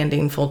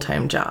demanding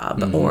full-time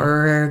job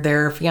or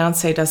their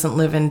fiance doesn't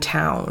live in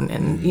town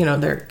and, you know,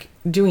 they're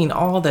doing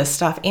all this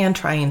stuff and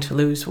trying to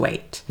lose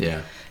weight.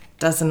 Yeah.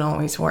 Doesn't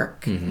always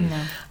work.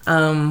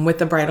 No. With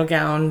the bridal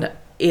gown,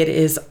 it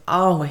is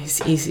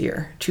always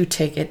easier to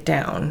take it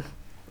down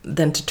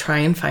than to try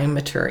and find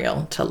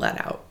material to let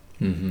out.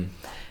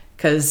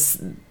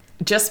 Because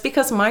just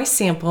because my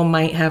sample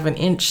might have an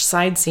inch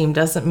side seam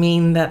doesn't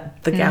mean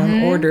that the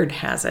gown ordered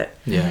has it.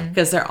 Yeah.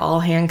 Because they're all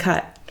hand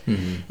cut.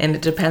 And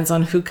it depends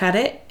on who cut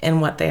it and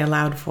what they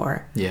allowed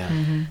for. Yeah.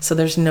 So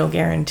there's no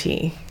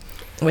guarantee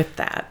with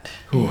that.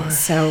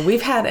 So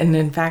we've had, and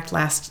in fact,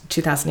 last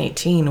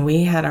 2018,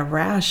 we had a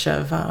rash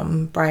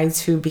of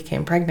brides who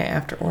became pregnant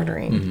after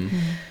ordering.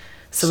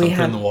 So Something we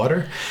had in the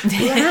water.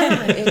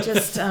 yeah, it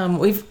just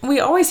we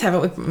always have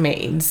it with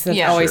maids. That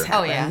always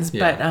Sure. happens. Oh,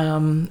 yeah.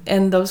 But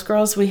and those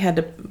girls we had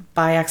to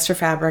buy extra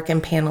fabric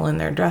and panel in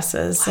their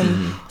dresses.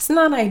 And it's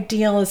not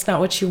ideal. It's not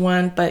what you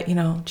want. But you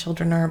know,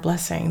 children are a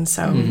blessing.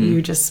 So you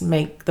just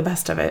make the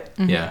best of it.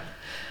 Yeah.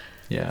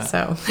 Yeah.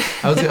 So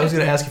I was going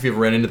to ask if you've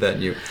run into that,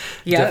 and you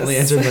definitely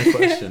answered my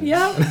question.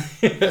 yeah.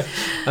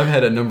 I've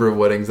had a number of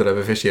weddings that I've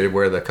officiated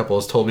where the couple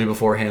has told me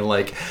beforehand,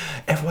 like,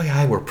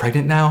 FYI, we're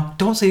pregnant now.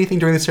 Don't say anything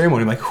during the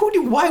ceremony. I'm like,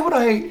 why would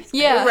I?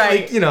 Yeah.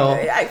 Right. Like, you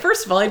know.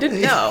 First of all, I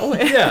didn't know.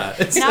 Yeah.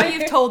 It's Now like,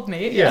 you've told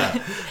me.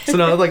 yeah. So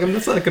now, like, I'm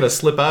just not going to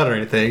slip out or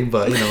anything,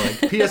 but, you know,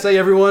 like, PSA,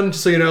 everyone,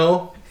 just so you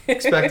know,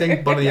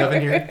 expecting bun in the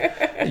oven here.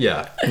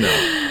 Yeah. No.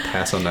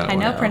 Pass on that I one.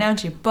 now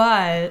pronounce you,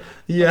 but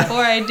Yeah.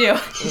 before I do,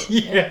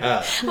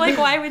 Yeah. like,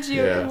 why would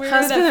you? Yeah. Where would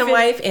Husband that and fit?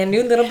 wife and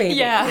new little baby.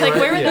 Yeah. Like,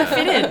 where would Yeah. that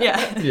fit in?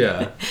 Yeah.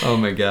 Yeah. Oh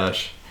my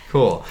gosh.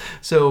 Cool.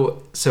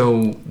 So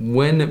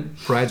when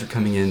brides are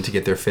coming in to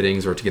get their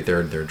fittings or to get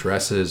their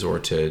dresses or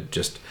to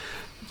just,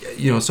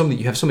 you know,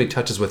 you have so many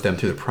touches with them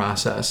through the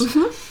process.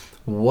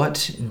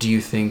 What do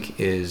you think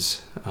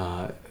is,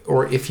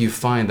 or if you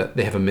find that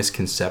they have a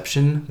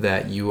misconception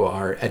that you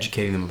are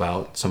educating them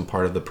about some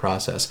part of the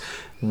process,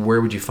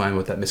 where would you find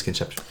what that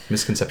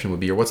misconception would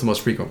be, or what's the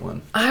most frequent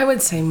one? I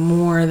would say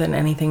more than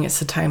anything, it's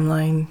the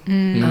timeline.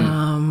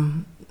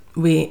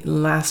 We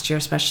last year,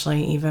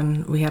 especially,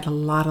 even we had a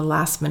lot of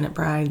last minute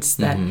brides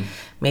that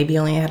maybe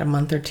only had a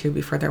month or two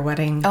before their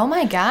wedding. Oh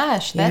my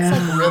gosh, that's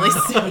like really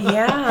soon.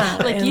 Yeah,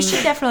 Like, you and-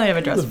 should definitely have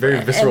a dress. That's a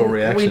very visceral and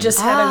reaction.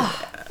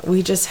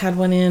 We just had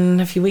one in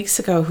a few weeks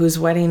ago whose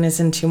wedding is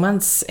in 2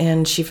 months,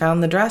 and she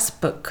found the dress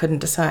but couldn't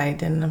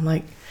decide. And I'm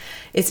like,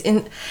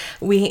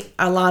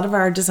 a lot of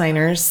our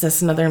designers,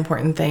 that's another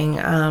important thing,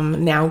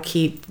 now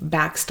keep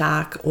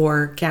backstock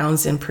or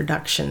gowns in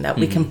production that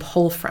we can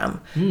pull from,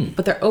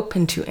 but they're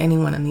open to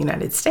anyone in the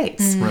United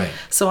States. Right.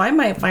 So I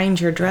might find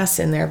your dress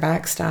in their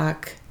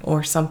backstock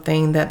or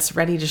something that's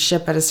ready to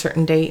ship at a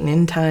certain date and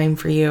in time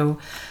for you.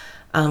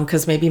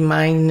 Because maybe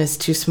mine is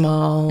too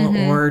small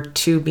or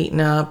too beaten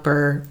up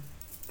or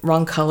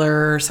wrong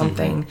color or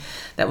something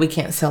that we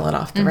can't sell it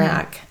off the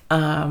rack.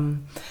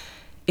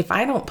 If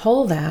I don't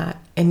pull that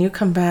and you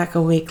come back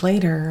a week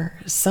later,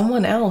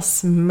 someone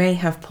else may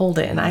have pulled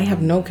it and I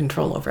have no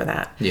control over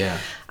that. Yeah.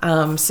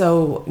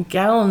 So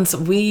gowns,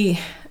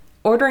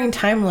 ordering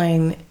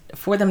timeline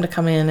for them to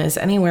come in is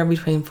anywhere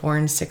between 4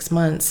 and 6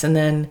 months. And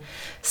then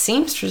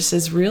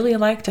seamstresses really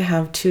like to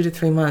have 2 to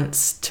 3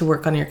 months to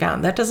work on your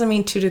gown. That doesn't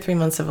mean 2 to 3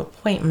 months of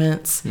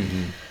appointments,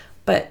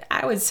 but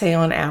I would say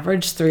on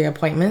average 3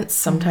 appointments,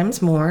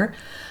 sometimes more,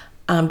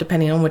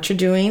 depending on what you're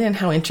doing and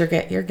how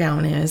intricate your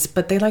gown is.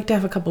 But they like to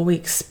have a couple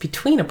weeks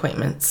between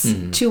appointments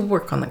to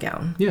work on the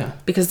gown. Yeah.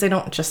 Because they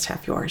don't just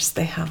have yours.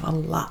 They have a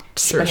lot,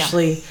 Sure.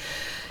 especially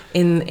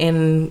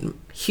in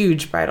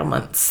huge bridal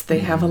months. They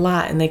have a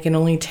lot, and they can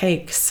only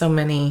take so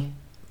many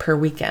per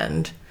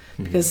weekend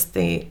because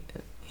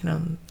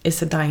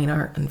it's a dying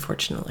art,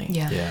 unfortunately.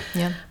 Yeah.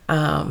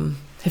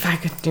 If I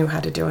knew how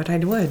to do it, I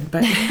would,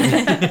 but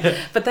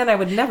but then I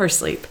would never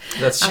sleep.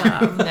 That's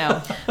true.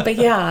 No. But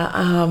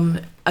yeah,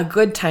 a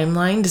good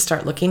timeline to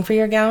start looking for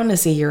your gown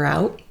is a year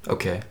out.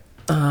 Okay.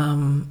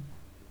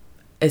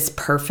 Is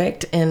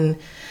perfect, and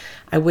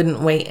I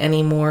wouldn't wait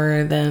any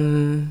more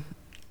than,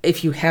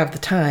 if you have the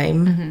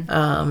time,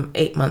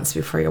 8 months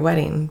before your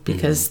wedding,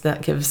 because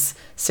that gives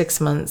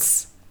 6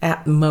 months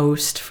at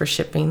most for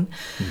shipping.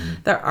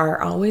 There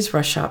are always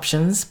rush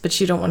options, but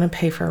you don't want to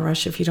pay for a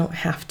rush if you don't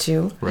have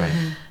to. Right.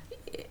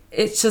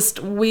 It's just,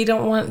 we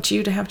don't want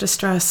you to have to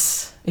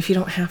stress if you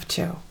don't have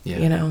to. Yeah.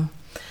 You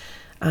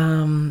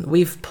know,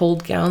 we've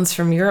pulled gowns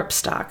from Europe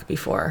stock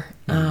before,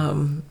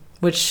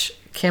 which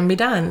can be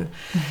done.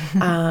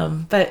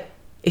 But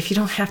if you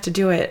don't have to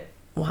do it,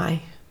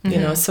 why? You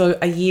know, so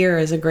a year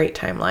is a great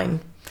timeline.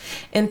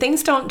 And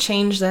things don't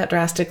change that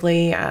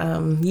drastically.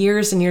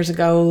 Years and years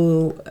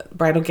ago,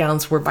 bridal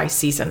gowns were by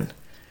season.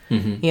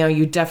 You know,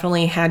 you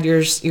definitely had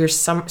your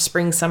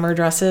spring, summer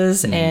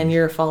dresses and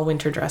your fall,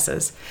 winter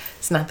dresses.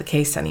 It's not the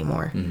case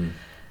anymore.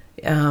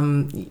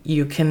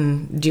 You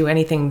can do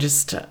anything.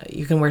 Just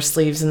you can wear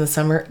sleeves in the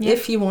summer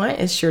if you want.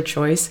 It's your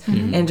choice.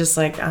 And just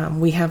like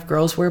we have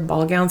girls wear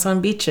ball gowns on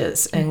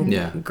beaches,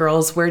 and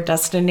girls wear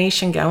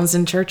destination gowns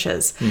in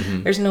churches.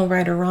 There's no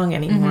right or wrong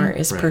anymore.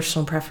 It's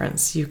personal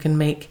preference. You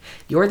can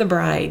you're the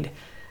bride.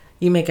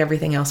 You make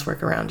everything else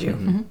work around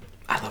you.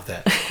 I love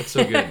that. That's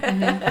so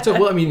good. So,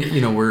 well, I mean,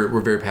 you know, we're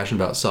very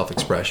passionate about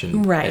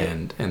self-expression, right?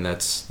 And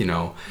that's, you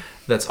know,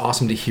 that's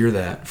awesome to hear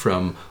that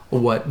from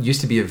what used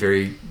to be a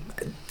very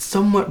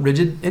somewhat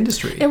rigid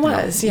industry. It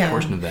was, yeah.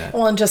 Portion of that.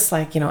 Well, and just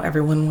like, you know,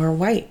 everyone wore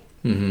white.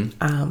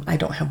 I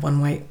don't have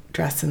one white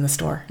dress in the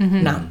store.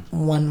 Not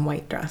one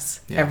white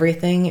dress. Yeah.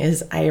 Everything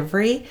is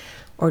ivory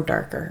or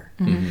darker.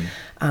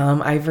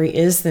 Ivory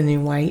is the new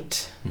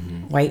white.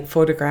 White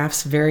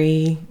photographs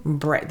very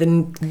bright. The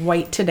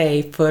white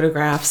today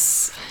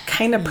photographs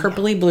kind of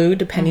purpley blue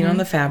depending on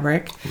the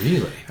fabric.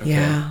 Really? Okay.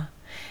 Yeah.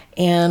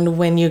 And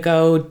when you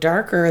go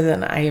darker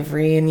than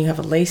ivory and you have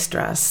a lace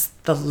dress,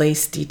 the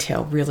lace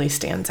detail really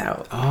stands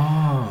out.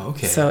 Oh,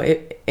 okay. So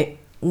it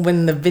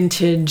when the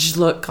vintage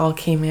look all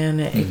came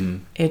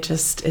in, it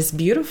just is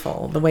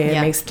beautiful the way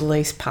it makes the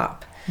lace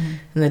pop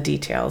and the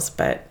details.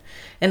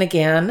 And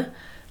again,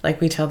 like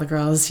we tell the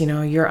girls, you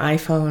know, your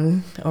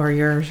iPhone or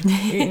your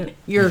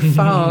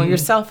phone, your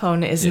cell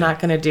phone is not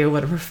going to do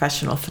what a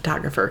professional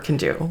photographer can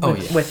do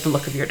with the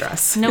look of your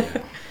dress. Nope.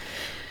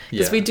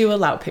 Because we do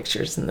allow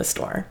pictures in the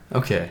store.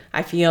 Okay.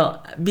 I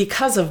feel,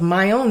 because of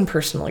my own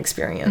personal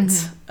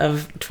experience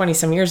of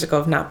 20-some years ago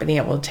of not being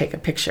able to take a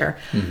picture,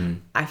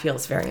 I feel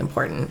it's very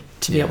important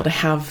to be able to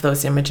have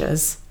those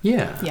images.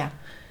 Yeah. Yeah.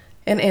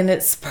 And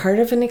it's part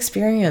of an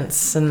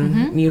experience.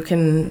 And you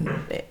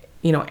can,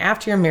 you know,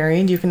 after you're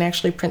married, you can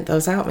actually print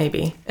those out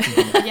maybe.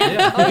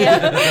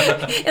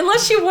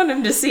 Unless you want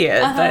them to see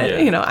it. But,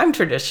 you know, I'm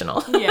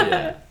traditional.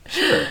 Yeah.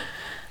 Sure.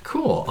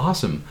 Cool.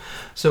 Awesome.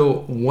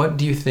 So what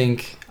do you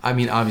think, I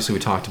mean, obviously we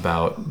talked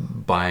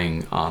about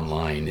buying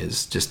online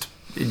is just,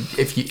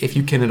 if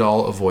you can at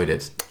all avoid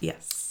it.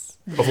 Yes.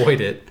 Avoid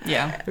it.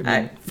 Yeah.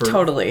 I mean, for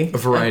totally. a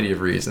variety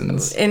of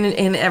reasons.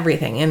 In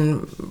everything,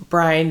 in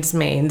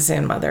bridesmaids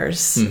and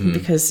mothers,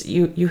 because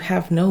you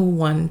have no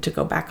one to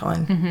go back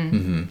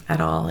on at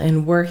all.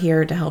 And we're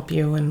here to help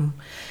you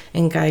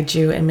and guide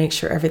you and make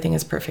sure everything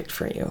is perfect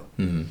for you.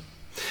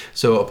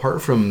 So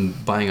apart from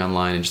buying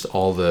online and just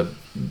all the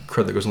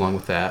crud that goes along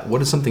with that,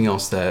 what is something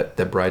else that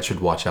brides should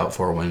watch out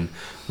for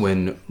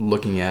when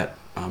looking at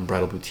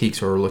bridal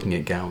boutiques or looking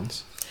at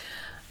gowns?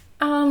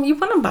 You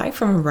want to buy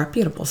from a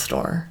reputable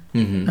store.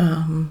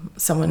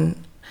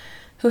 Someone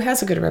who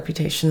has a good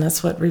reputation.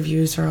 That's what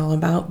reviews are all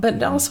about.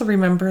 But also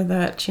remember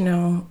that, you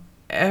know,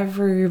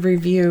 every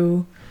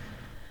review,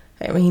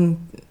 I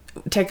mean,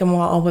 take them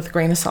all with a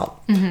grain of salt,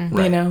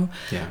 you know?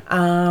 Yeah.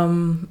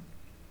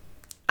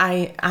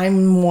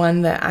 I'm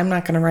one that I'm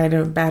not going to write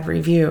a bad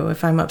review.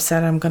 If I'm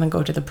upset, I'm going to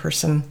go to the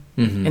person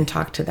and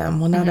talk to them.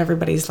 Well, not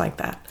everybody's like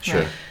that.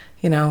 Sure.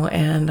 You know,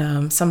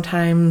 and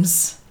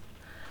sometimes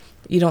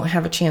you don't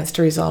have a chance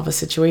to resolve a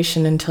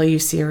situation until you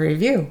see a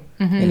review.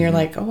 And you're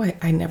like, oh,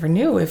 I never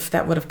knew if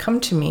that would have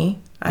come to me.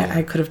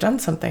 I could have done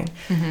something.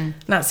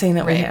 Not saying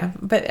that we have.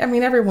 But, I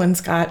mean, everyone's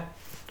got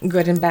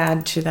good and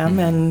bad to them,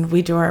 and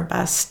we do our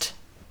best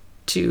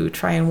to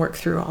try and work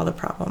through all the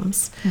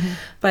problems.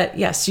 But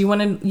yes, you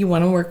want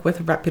to work with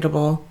a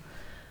reputable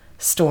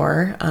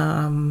store,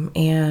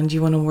 and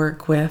you want to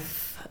work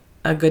with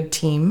a good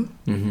team,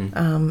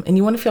 and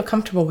you want to feel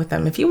comfortable with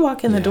them. If you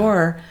walk in the Yeah.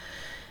 door,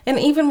 and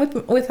even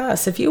with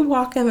us, if you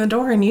walk in the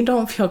door and you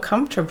don't feel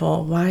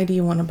comfortable, why do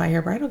you want to buy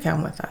your bridal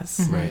gown with us?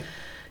 Right.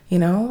 You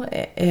know,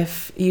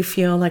 if you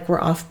feel like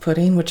we're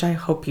off-putting, which I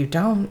hope you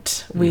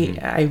don't,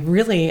 I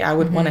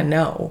would want to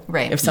know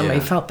Right. if somebody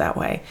Yeah. felt that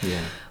way. Yeah.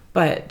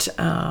 But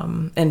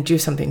and do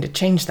something to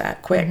change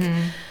that quick.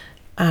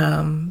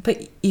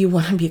 But you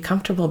want to be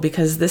comfortable,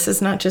 because this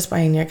is not just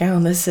buying your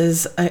gown. This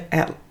is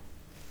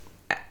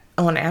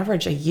on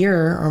average a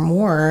year or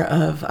more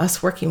of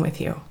us working with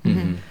you.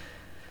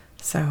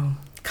 So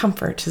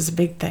comfort is a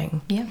big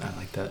thing. Yeah. I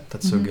like that.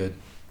 That's so good.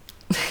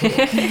 Cool.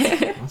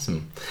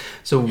 Awesome.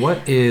 So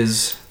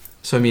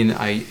I mean,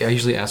 I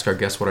usually ask our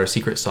guests what our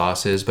secret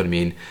sauce is, but I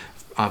mean,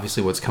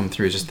 obviously what's come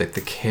through is just like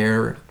the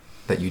care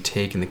that you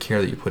take and the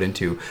care that you put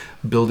into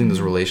building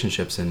those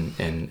relationships and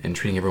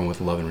treating everyone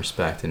with love and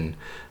respect. And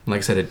like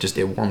I said,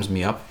 it warms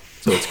me up.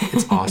 So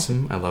it's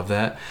awesome. I love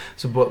that.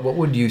 So what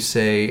would you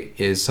say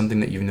is something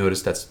that you've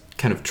noticed that's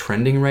kind of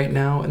trending right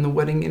now in the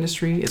wedding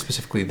industry,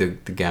 specifically the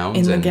gowns?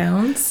 In the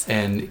gowns?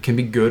 And it can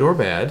be good or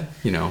bad,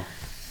 you know.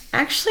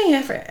 Actually,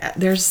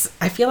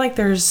 I feel like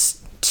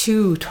there's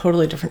two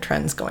totally different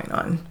trends going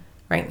on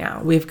right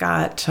now. We've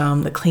got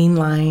the clean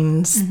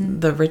lines,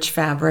 the rich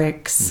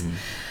fabrics,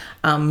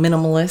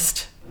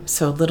 minimalist,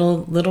 so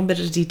little bit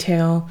of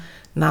detail,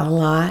 not a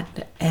lot.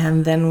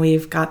 And then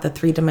we've got the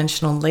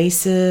 3-dimensional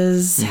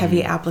laces,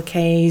 heavy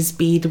appliques,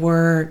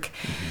 beadwork,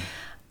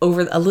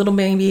 over a little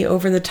maybe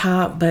over the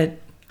top, but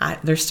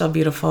they're still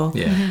beautiful.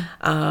 Yeah.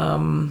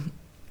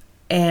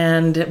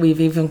 And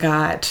we've even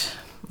got,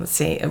 let's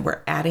see,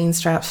 we're adding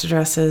straps to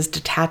dresses,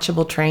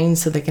 detachable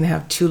trains so they can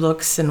have 2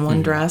 looks in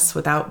one dress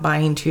without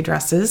buying 2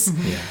 dresses.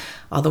 Yeah.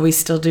 Although we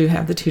still do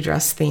have the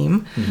 2-dress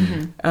theme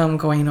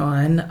going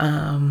on.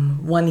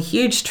 One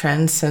huge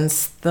trend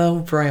since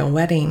the royal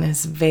wedding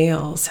is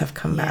veils have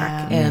come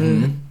back,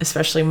 and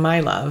especially my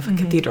love,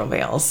 cathedral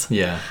veils.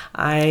 Yeah.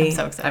 I'm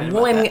so excited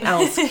about When that.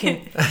 else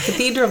can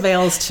cathedral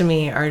veils to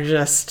me are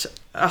just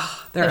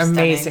they're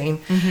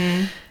amazing.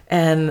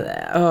 And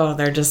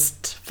they're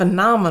just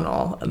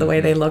phenomenal the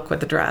way they look with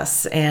the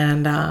dress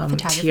and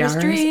Photographer's tiaras.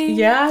 dream.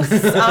 Yes,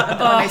 when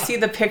I see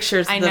the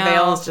pictures, I the know.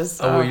 veils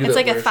just. It's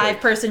like a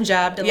 5-person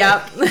job to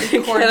Yep,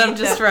 get them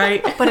just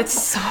right. But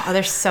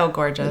they're so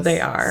gorgeous. They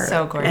are.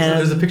 So gorgeous. And-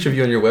 There's a picture of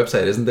you on your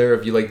website, isn't there,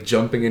 of you like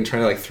jumping and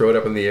trying to like throw it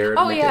up in the air?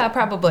 Oh yeah,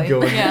 probably.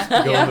 Go in,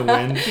 Yeah. go in the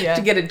wind. Yeah.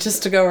 To get it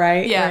just to go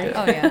right. Yeah. right?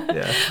 Oh yeah.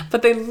 Yeah.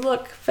 But they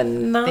look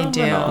phenomenal. They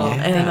do. Yeah,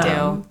 And, they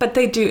do. But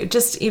they do.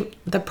 Just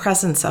the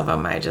presence of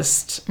them,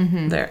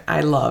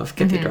 I love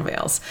cathedral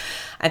veils.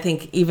 I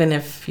think even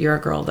if you're a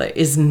girl that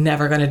is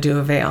never going to do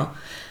a veil,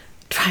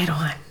 try it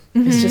on.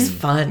 It's just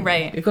fun.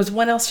 Right. Because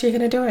when else are you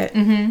going to do it?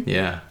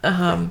 Yeah.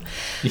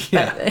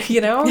 But,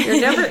 you know,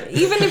 you're never,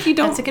 even if you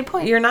don't, That's a good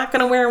point. you're not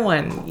going to wear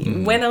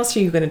one. When else are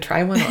you going to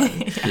try one on?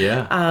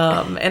 Yeah.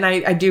 And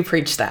I do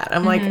preach that.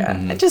 I'm like,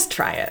 just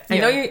try it.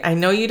 I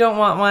know you don't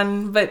want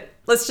one, but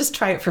let's just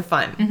try it for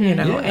fun, you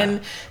know? Yeah.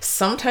 And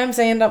sometimes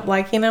I end up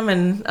liking them,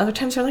 and other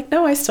times they're like,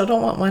 no, I still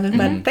don't want one.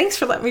 But thanks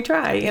for letting me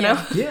try, you know?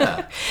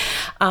 Yeah.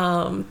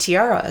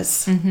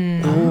 Tiaras.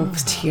 Oh,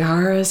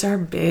 tiaras are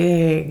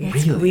big.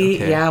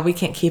 Really? Okay. We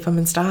can't keep them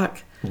in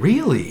stock.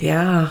 Really?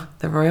 Yeah,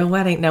 the royal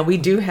wedding. Now we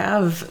do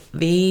have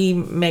the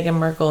Meghan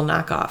Markle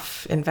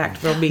knockoff. In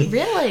fact, we'll be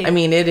Really? I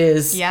mean, it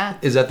is. Yeah.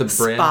 Is that the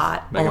brand?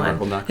 Spot Meghan on.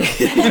 Markle knockoff?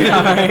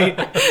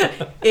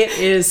 It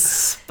is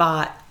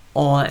spot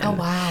on. Oh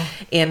wow.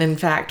 And in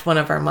fact, one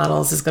of our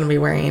models is going to be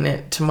wearing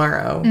it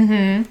tomorrow.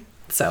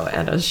 So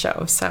at a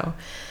show. So,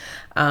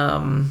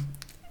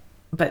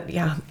 but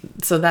yeah,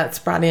 so that's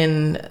brought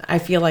in. I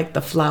feel like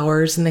the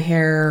flowers in the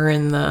hair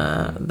and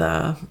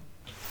the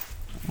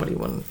what do you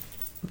want?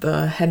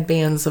 The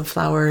headbands of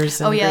flowers.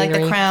 And Oh yeah, like the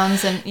greenery.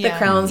 crowns and The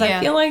crowns. Yeah.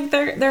 I feel like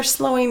they're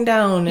slowing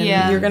down, and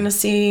Yeah. you're going to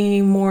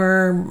see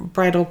more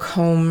bridal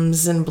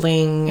combs and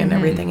bling and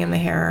everything in the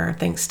hair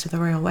thanks to the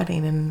royal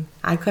wedding. And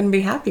I couldn't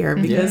be happier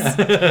because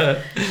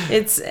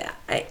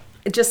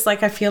just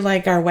like I feel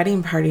like our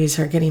wedding parties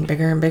are getting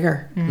bigger and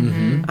bigger.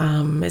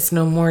 It's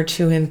no more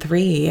 2 and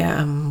 3.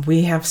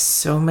 We have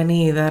so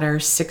many that are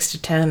 6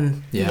 to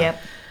 10. Yeah.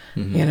 Yep.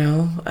 You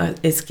know,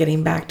 it's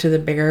getting back to the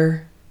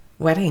bigger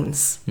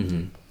weddings.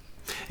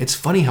 It's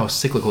funny how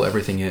cyclical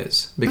everything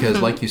is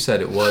because, like you said,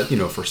 it was, you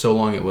know, for so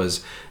long it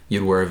was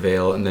you'd wear a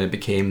veil, and then it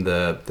became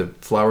the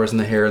flowers in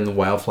the hair and the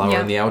wildflower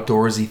and the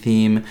outdoorsy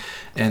theme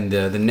and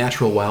the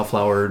natural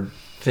wildflower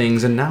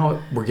things, and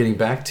now we're getting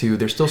back to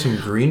there's still some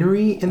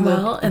greenery in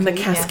the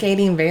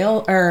cascading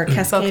veil or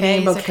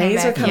cascading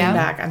bouquets are coming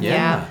back. I mean,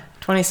 Yeah.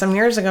 20 some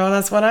years ago,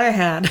 that's what I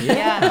had.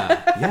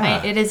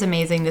 Yeah. It is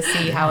amazing to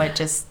see how it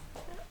just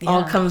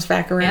All comes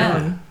back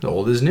around. The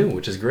old is new,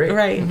 which is great.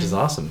 Right. Which is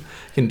awesome.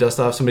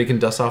 Somebody can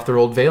dust off their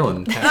old veil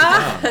and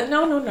pass it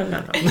down.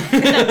 No.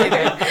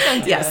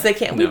 Yes, they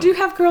can. We do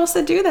have girls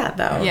that do that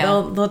though.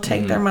 Yeah. They'll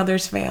take their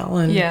mother's veil,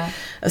 and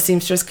a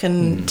seamstress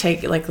can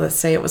take, like, let's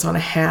say it was on a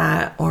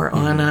hat or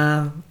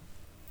on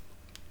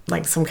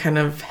like some kind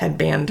of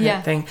headband type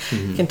Yeah. thing.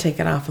 You can take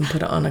it off and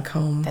put it on a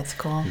comb. That's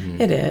cool.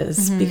 It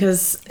is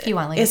because If you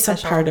want, like, a it's a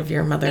special- part of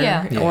your mother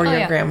Yeah. or Oh, your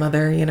yeah.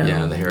 grandmother, you know.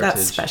 Yeah, the heritage.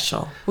 That's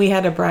special. We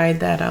had a bride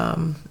that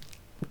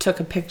took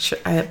a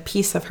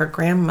piece of her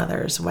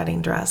grandmother's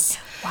wedding dress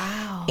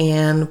Wow.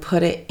 and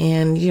put it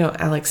in, you know,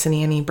 Alex and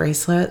Annie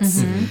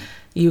bracelets.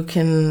 You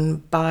can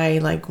buy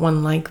like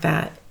one like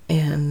that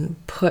and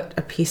put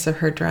a piece of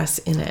her dress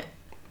in it.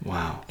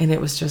 Wow. And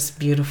it was just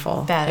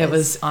beautiful. That it is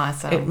was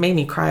awesome. It made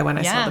me cry when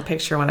I saw Yeah. the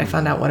picture when I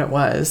found out what it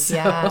was.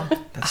 Yeah.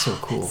 That's so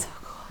cool.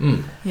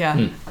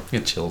 Yeah.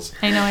 Get chills.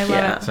 I know. I love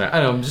Yeah. it. Sorry,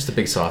 I know I'm just a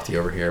big softie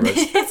over here, but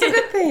It's a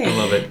good thing. I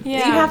love it.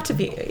 Yeah. You have to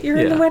be. You're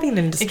in the Yeah. wedding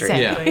industry.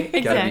 Exactly. Yeah,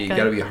 Exactly.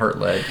 gotta be heart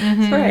led.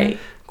 Right.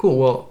 Cool.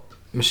 Well,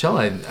 Michelle,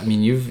 I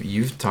mean,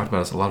 you've talked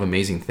about us a lot of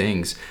amazing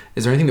things.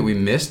 Is there anything that we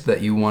missed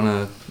that you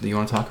wanna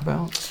talk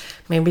about?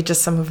 Maybe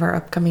just some of our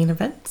upcoming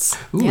events.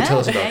 Ooh, Yeah. tell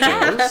us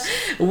about those.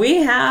 We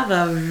have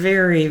a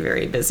very,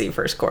 very busy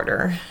first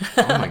quarter.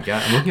 Oh my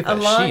god, I'm looking at that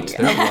Along- sheet.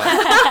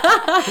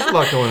 There's a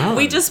lot going on.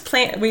 We just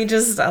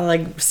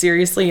like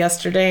seriously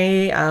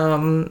yesterday,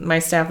 my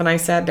staff and I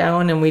sat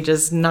down and we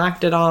just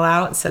knocked it all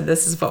out and said,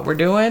 this is what we're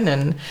doing.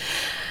 And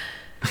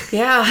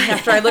yeah,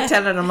 after I looked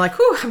at it, I'm like,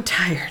 whew, I'm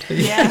tired.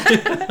 Yeah.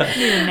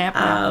 Need a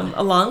nap.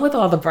 Along with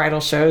all the bridal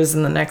shows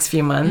in the next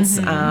few months,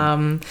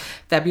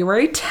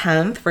 February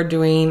 10th, we're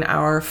doing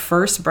our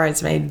first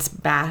Bridesmaids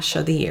Bash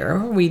of the year.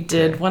 We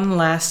did one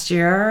last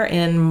year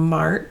in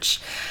March.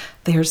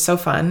 They're so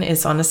fun.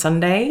 It's on a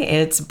Sunday.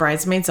 It's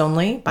bridesmaids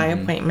only by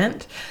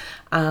appointment.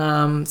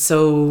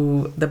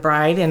 So the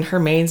bride and her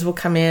maids will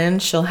come in.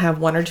 She'll have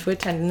one or two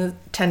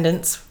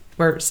attendants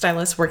or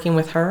stylists working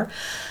with her.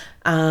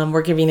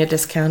 We're giving a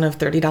discount of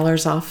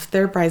 $30 off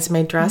their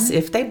bridesmaid dress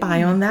if they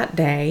buy on that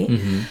day.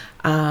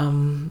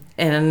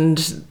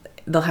 And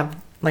they'll have,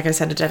 like I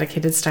said, a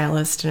dedicated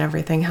stylist and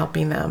everything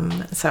helping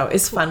them. So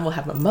it's fun. We'll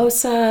have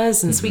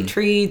mimosas and sweet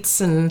treats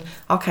and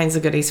all kinds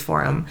of goodies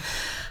for them.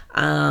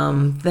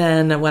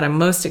 Then what I'm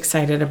most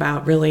excited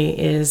about really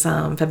is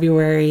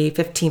February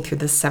 15th through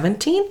the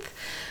 17th.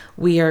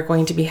 We are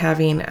going to be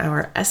having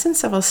our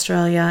Essence of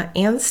Australia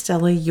and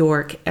Stella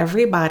York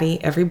Every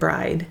Body, Every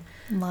Bride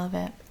Love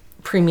it.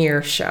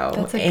 premiere show.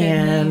 That's a good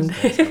and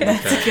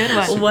That's a good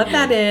one. what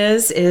that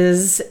is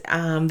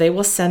they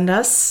will send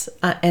us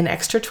an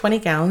extra 20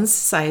 gowns,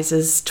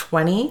 sizes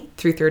 20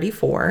 through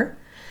 34.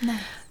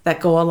 Nice. That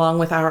go along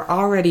with our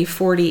already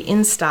 40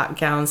 in-stock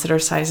gowns that are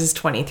sizes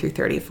 20 through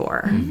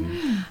 34.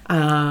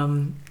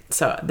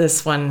 So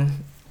this one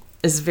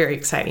is very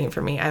exciting for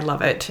me. I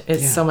love it.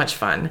 It's so much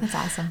fun. That's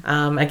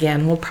awesome.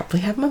 Again, we'll probably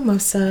have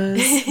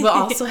mimosas. We'll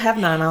also have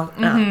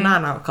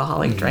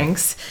non-alcoholic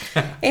drinks.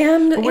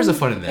 And But where's the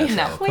fun in that?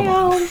 No. though? Come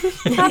on.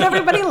 well, not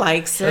everybody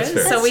likes it. That's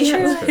fair. So we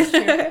That's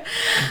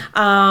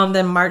true.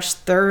 then March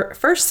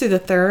 1st through the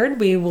 3rd,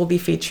 we will be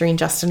featuring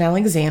Justin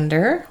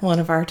Alexander, one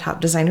of our top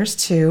designers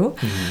too.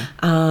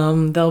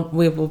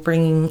 We will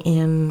bring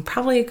in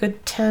probably a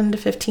good 10 to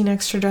 15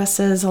 extra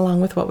dresses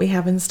along with what we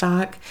have in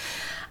stock.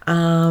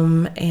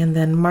 And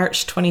then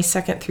March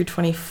 22nd through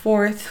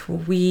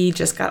 24th, we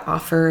just got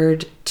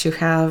offered to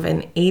have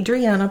an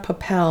Adriana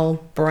Papel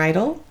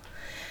bridal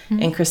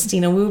and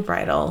Christina Wu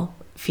bridal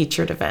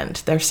featured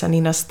event. They're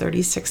sending us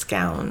 36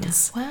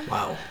 gowns.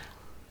 Wow.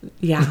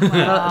 Yeah,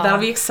 that'll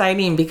be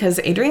exciting because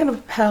Adriana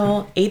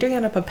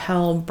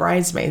Papel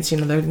bridesmaids,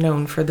 they're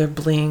known for their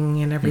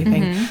bling and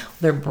everything.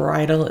 Their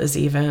bridal is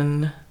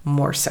even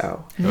more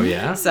so. Oh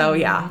yeah. So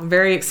yeah, I'm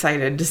very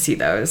excited to see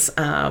those.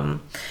 And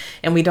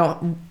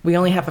we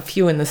only have a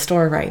few in the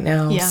store right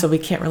now, Yeah. so we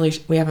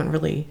haven't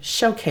really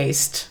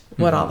showcased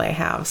what all they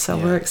have. So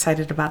we're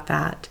excited about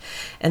that.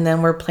 And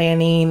then we're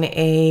planning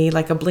a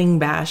bling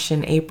bash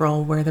in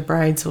April where the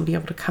brides will be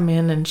able to come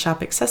in and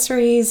shop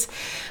accessories.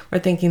 We're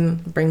thinking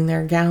bring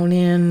their gown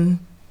in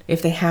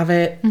if they have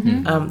it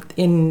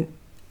and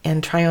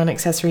try on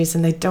accessories,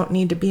 and they don't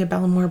need to be a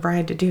Bellamore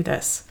bride to do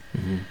this.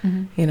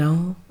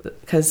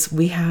 Because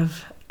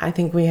I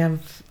think we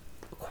have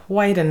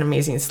quite an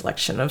amazing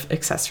selection of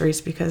accessories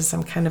because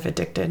I'm kind of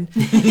addicted.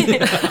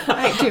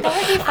 I do.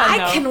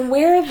 I can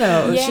wear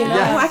those.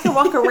 Yeah. I can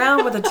walk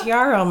around with a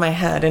tiara on my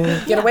head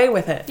and get away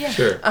with it. Yeah.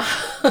 Sure.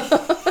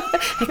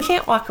 I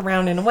can't walk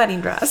around in a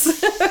wedding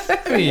dress.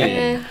 I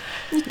mean,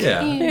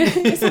 yeah.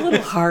 It's a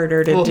little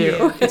harder to Well,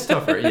 do. It's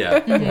tougher.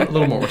 Yeah. A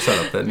little more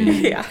setup than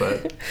me. Yeah.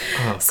 But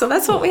So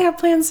that's what we have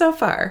planned so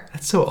far.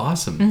 that's so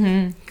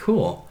awesome.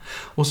 Cool.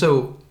 Well,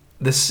 so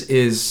this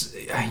is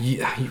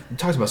you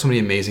talked about so many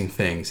amazing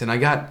things, and I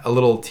got a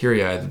little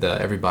teary-eyed. The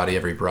Every Body,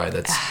 Every Bride.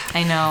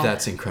 I know.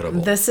 That's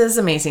incredible. This is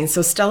amazing.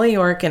 So Stella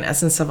York and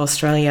Essence of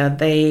Australia,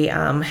 they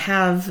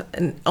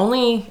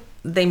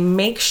they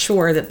make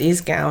sure that these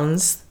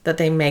gowns that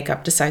they make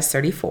up to size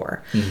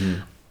 34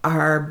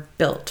 are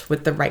built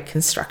with the right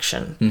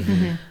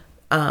construction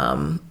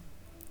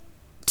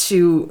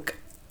to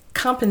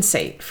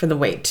compensate for the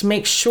weight, to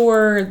make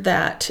sure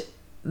that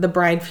the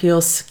bride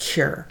feels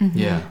secure.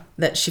 Yeah.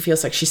 That she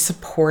feels like she's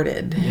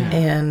supported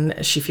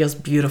and she feels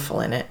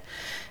beautiful in it.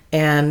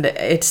 And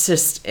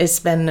it's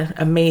been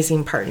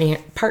amazing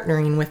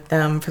partnering with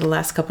them for the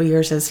last couple of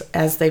years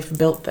as they've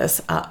built this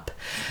up.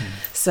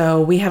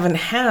 So we haven't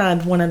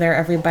had one of their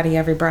Everybody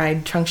Every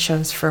Bride trunk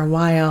shows for a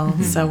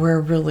while. So we're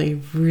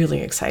really,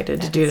 really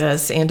excited to do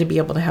this and to be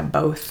able to have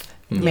both.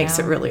 Makes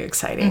it really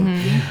exciting.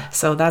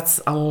 So that's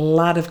a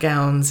lot of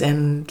gowns.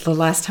 And the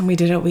last time we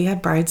did it, we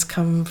had brides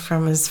come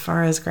from as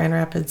far as Grand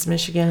Rapids,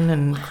 Michigan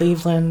and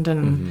Cleveland.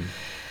 And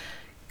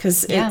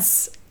because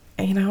it's,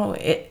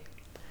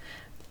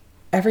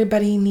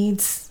 everybody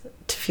needs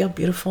to feel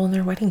beautiful in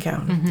their wedding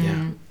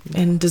gown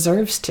and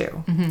deserves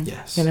to,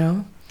 Yes.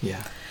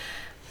 Yeah.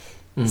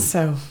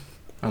 So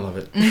I love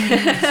it. So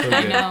good.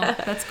 I know.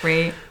 That's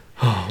great.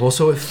 Well,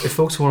 so if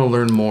folks want to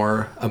learn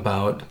more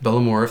about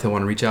Bellamore, if they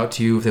want to reach out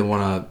to you, if they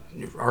want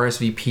to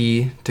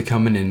RSVP to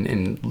come in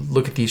and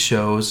look at these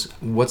shows,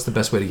 what's the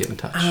best way to get in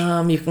touch?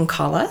 you can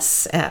call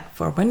us at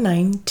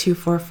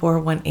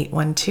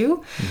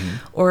 419-244-1812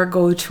 or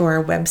go to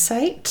our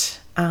website,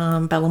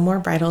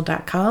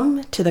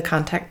 bellamorebridal.com, to the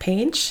contact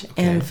page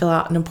and fill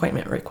out an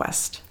appointment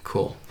request.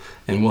 Cool.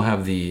 And we'll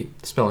have the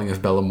spelling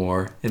of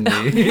Bellamore in the...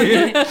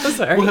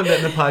 Sorry. We'll have that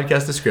in the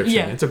podcast description.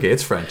 Yeah. It's okay.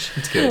 It's French.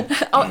 It's good.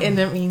 And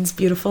it means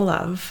beautiful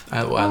love.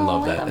 I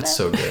love that. It's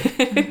so good.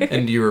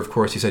 And you're, of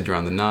course, you said you're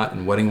on The Knot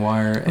and Wedding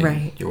Wire and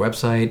Right. your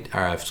website.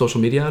 Social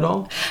media at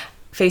all?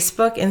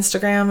 Facebook,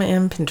 Instagram,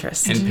 and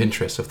Pinterest. And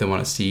Pinterest, if they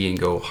want to see and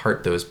go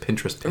heart those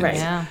Pinterest pins. Right.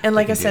 Yeah. And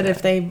like They I can said, do if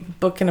that. they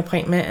book an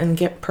appointment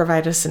and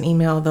provide us an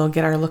email, they'll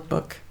get our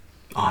lookbook.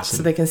 Awesome.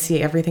 So they can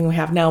see everything we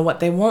have. Now,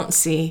 what they won't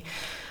see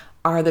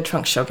are the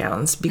trunk show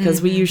gowns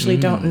because we usually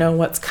don't know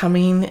what's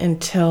coming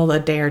until a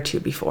day or two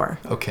before.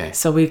 Okay.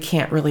 So we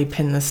can't really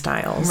pin the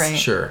styles. Right.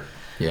 Sure.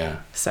 Yeah.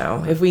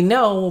 So if we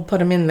know, we'll put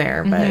them in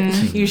there, but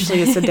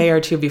usually it's a day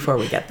or two before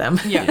we get them.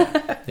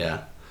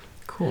 Yeah.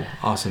 Cool.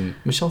 Awesome.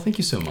 Michelle, thank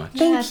you so much.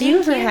 Thank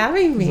you for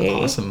having me.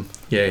 Awesome.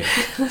 Yay.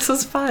 This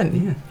was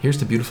fun. Yeah. Here's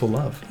to beautiful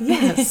love.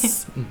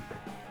 Yes.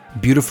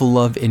 Beautiful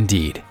love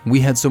indeed. We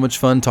had so much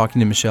fun talking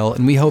to Michelle,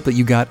 and we hope that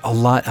you got a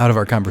lot out of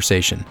our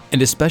conversation.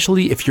 And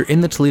especially if you're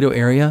in the Toledo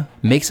area,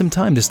 make some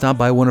time to stop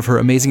by one of her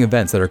amazing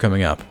events that are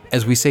coming up.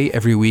 As we say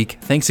every week,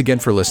 thanks again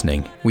for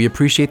listening. We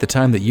appreciate the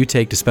time that you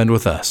take to spend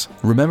with us.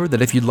 Remember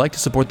that if you'd like to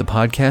support the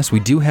podcast,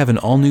 we do have an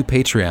all-new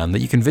Patreon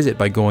that you can visit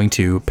by going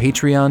to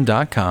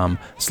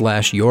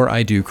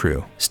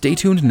patreon.com/youriDoCrew. Stay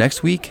tuned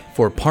next week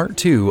for part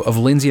 2 of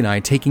Lindsay and I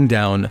taking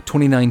down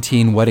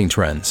 2019 wedding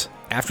trends.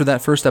 After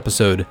that first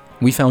episode,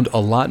 we found a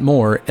lot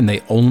more, and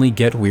they only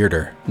get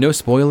weirder. No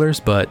spoilers,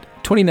 but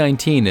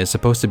 2019 is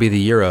supposed to be the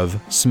year of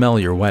smell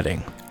your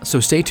wedding. So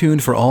stay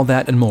tuned for all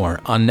that and more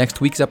on next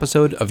week's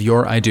episode of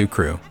Your I Do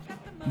Crew.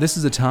 This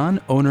is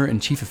Atan, owner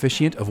and chief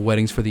officiant of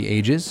Weddings for the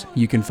Ages.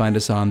 You can find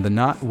us on The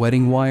Knot,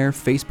 Wedding Wire,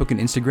 Facebook, and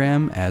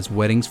Instagram as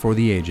Weddings for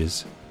the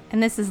Ages.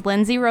 And this is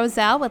Lindsay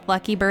Roselle with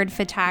Lucky Bird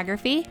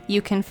Photography.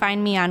 You can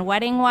find me on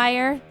Wedding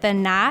Wire, The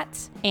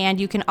Knot, and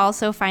you can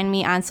also find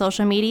me on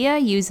social media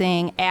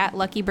using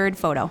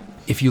 @LuckyBirdPhoto.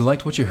 If you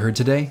liked what you heard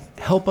today,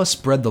 help us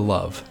spread the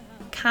love.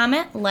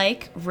 Comment,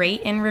 like,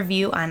 rate, and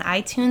review on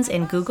iTunes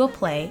and Google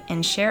Play,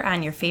 and share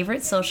on your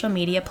favorite social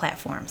media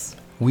platforms.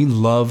 We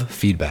love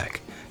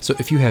feedback. So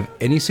if you have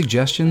any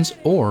suggestions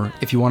or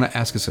if you want to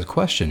ask us a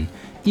question,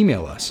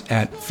 email us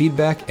at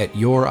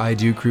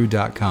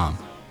feedback@youriDoCrew.com.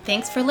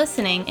 Thanks for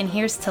listening, and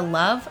here's to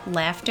love,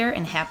 laughter,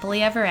 and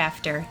happily ever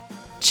after.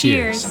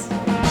 Cheers.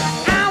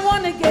 I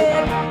wanna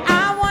get married.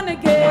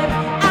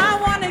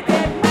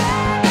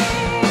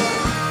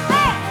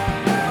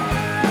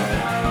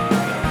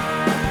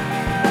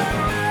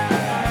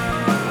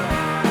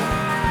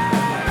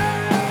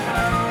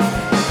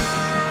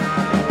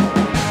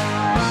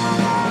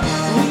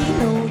 We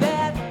know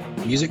that.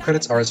 Music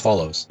credits are as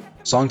follows.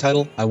 Song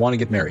title, I Want to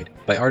Get Married,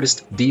 by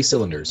artist D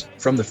Cylinders,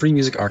 from the Free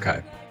Music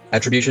Archive.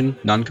 Attribution,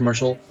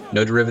 non-commercial,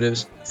 no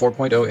derivatives,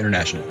 4.0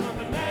 International.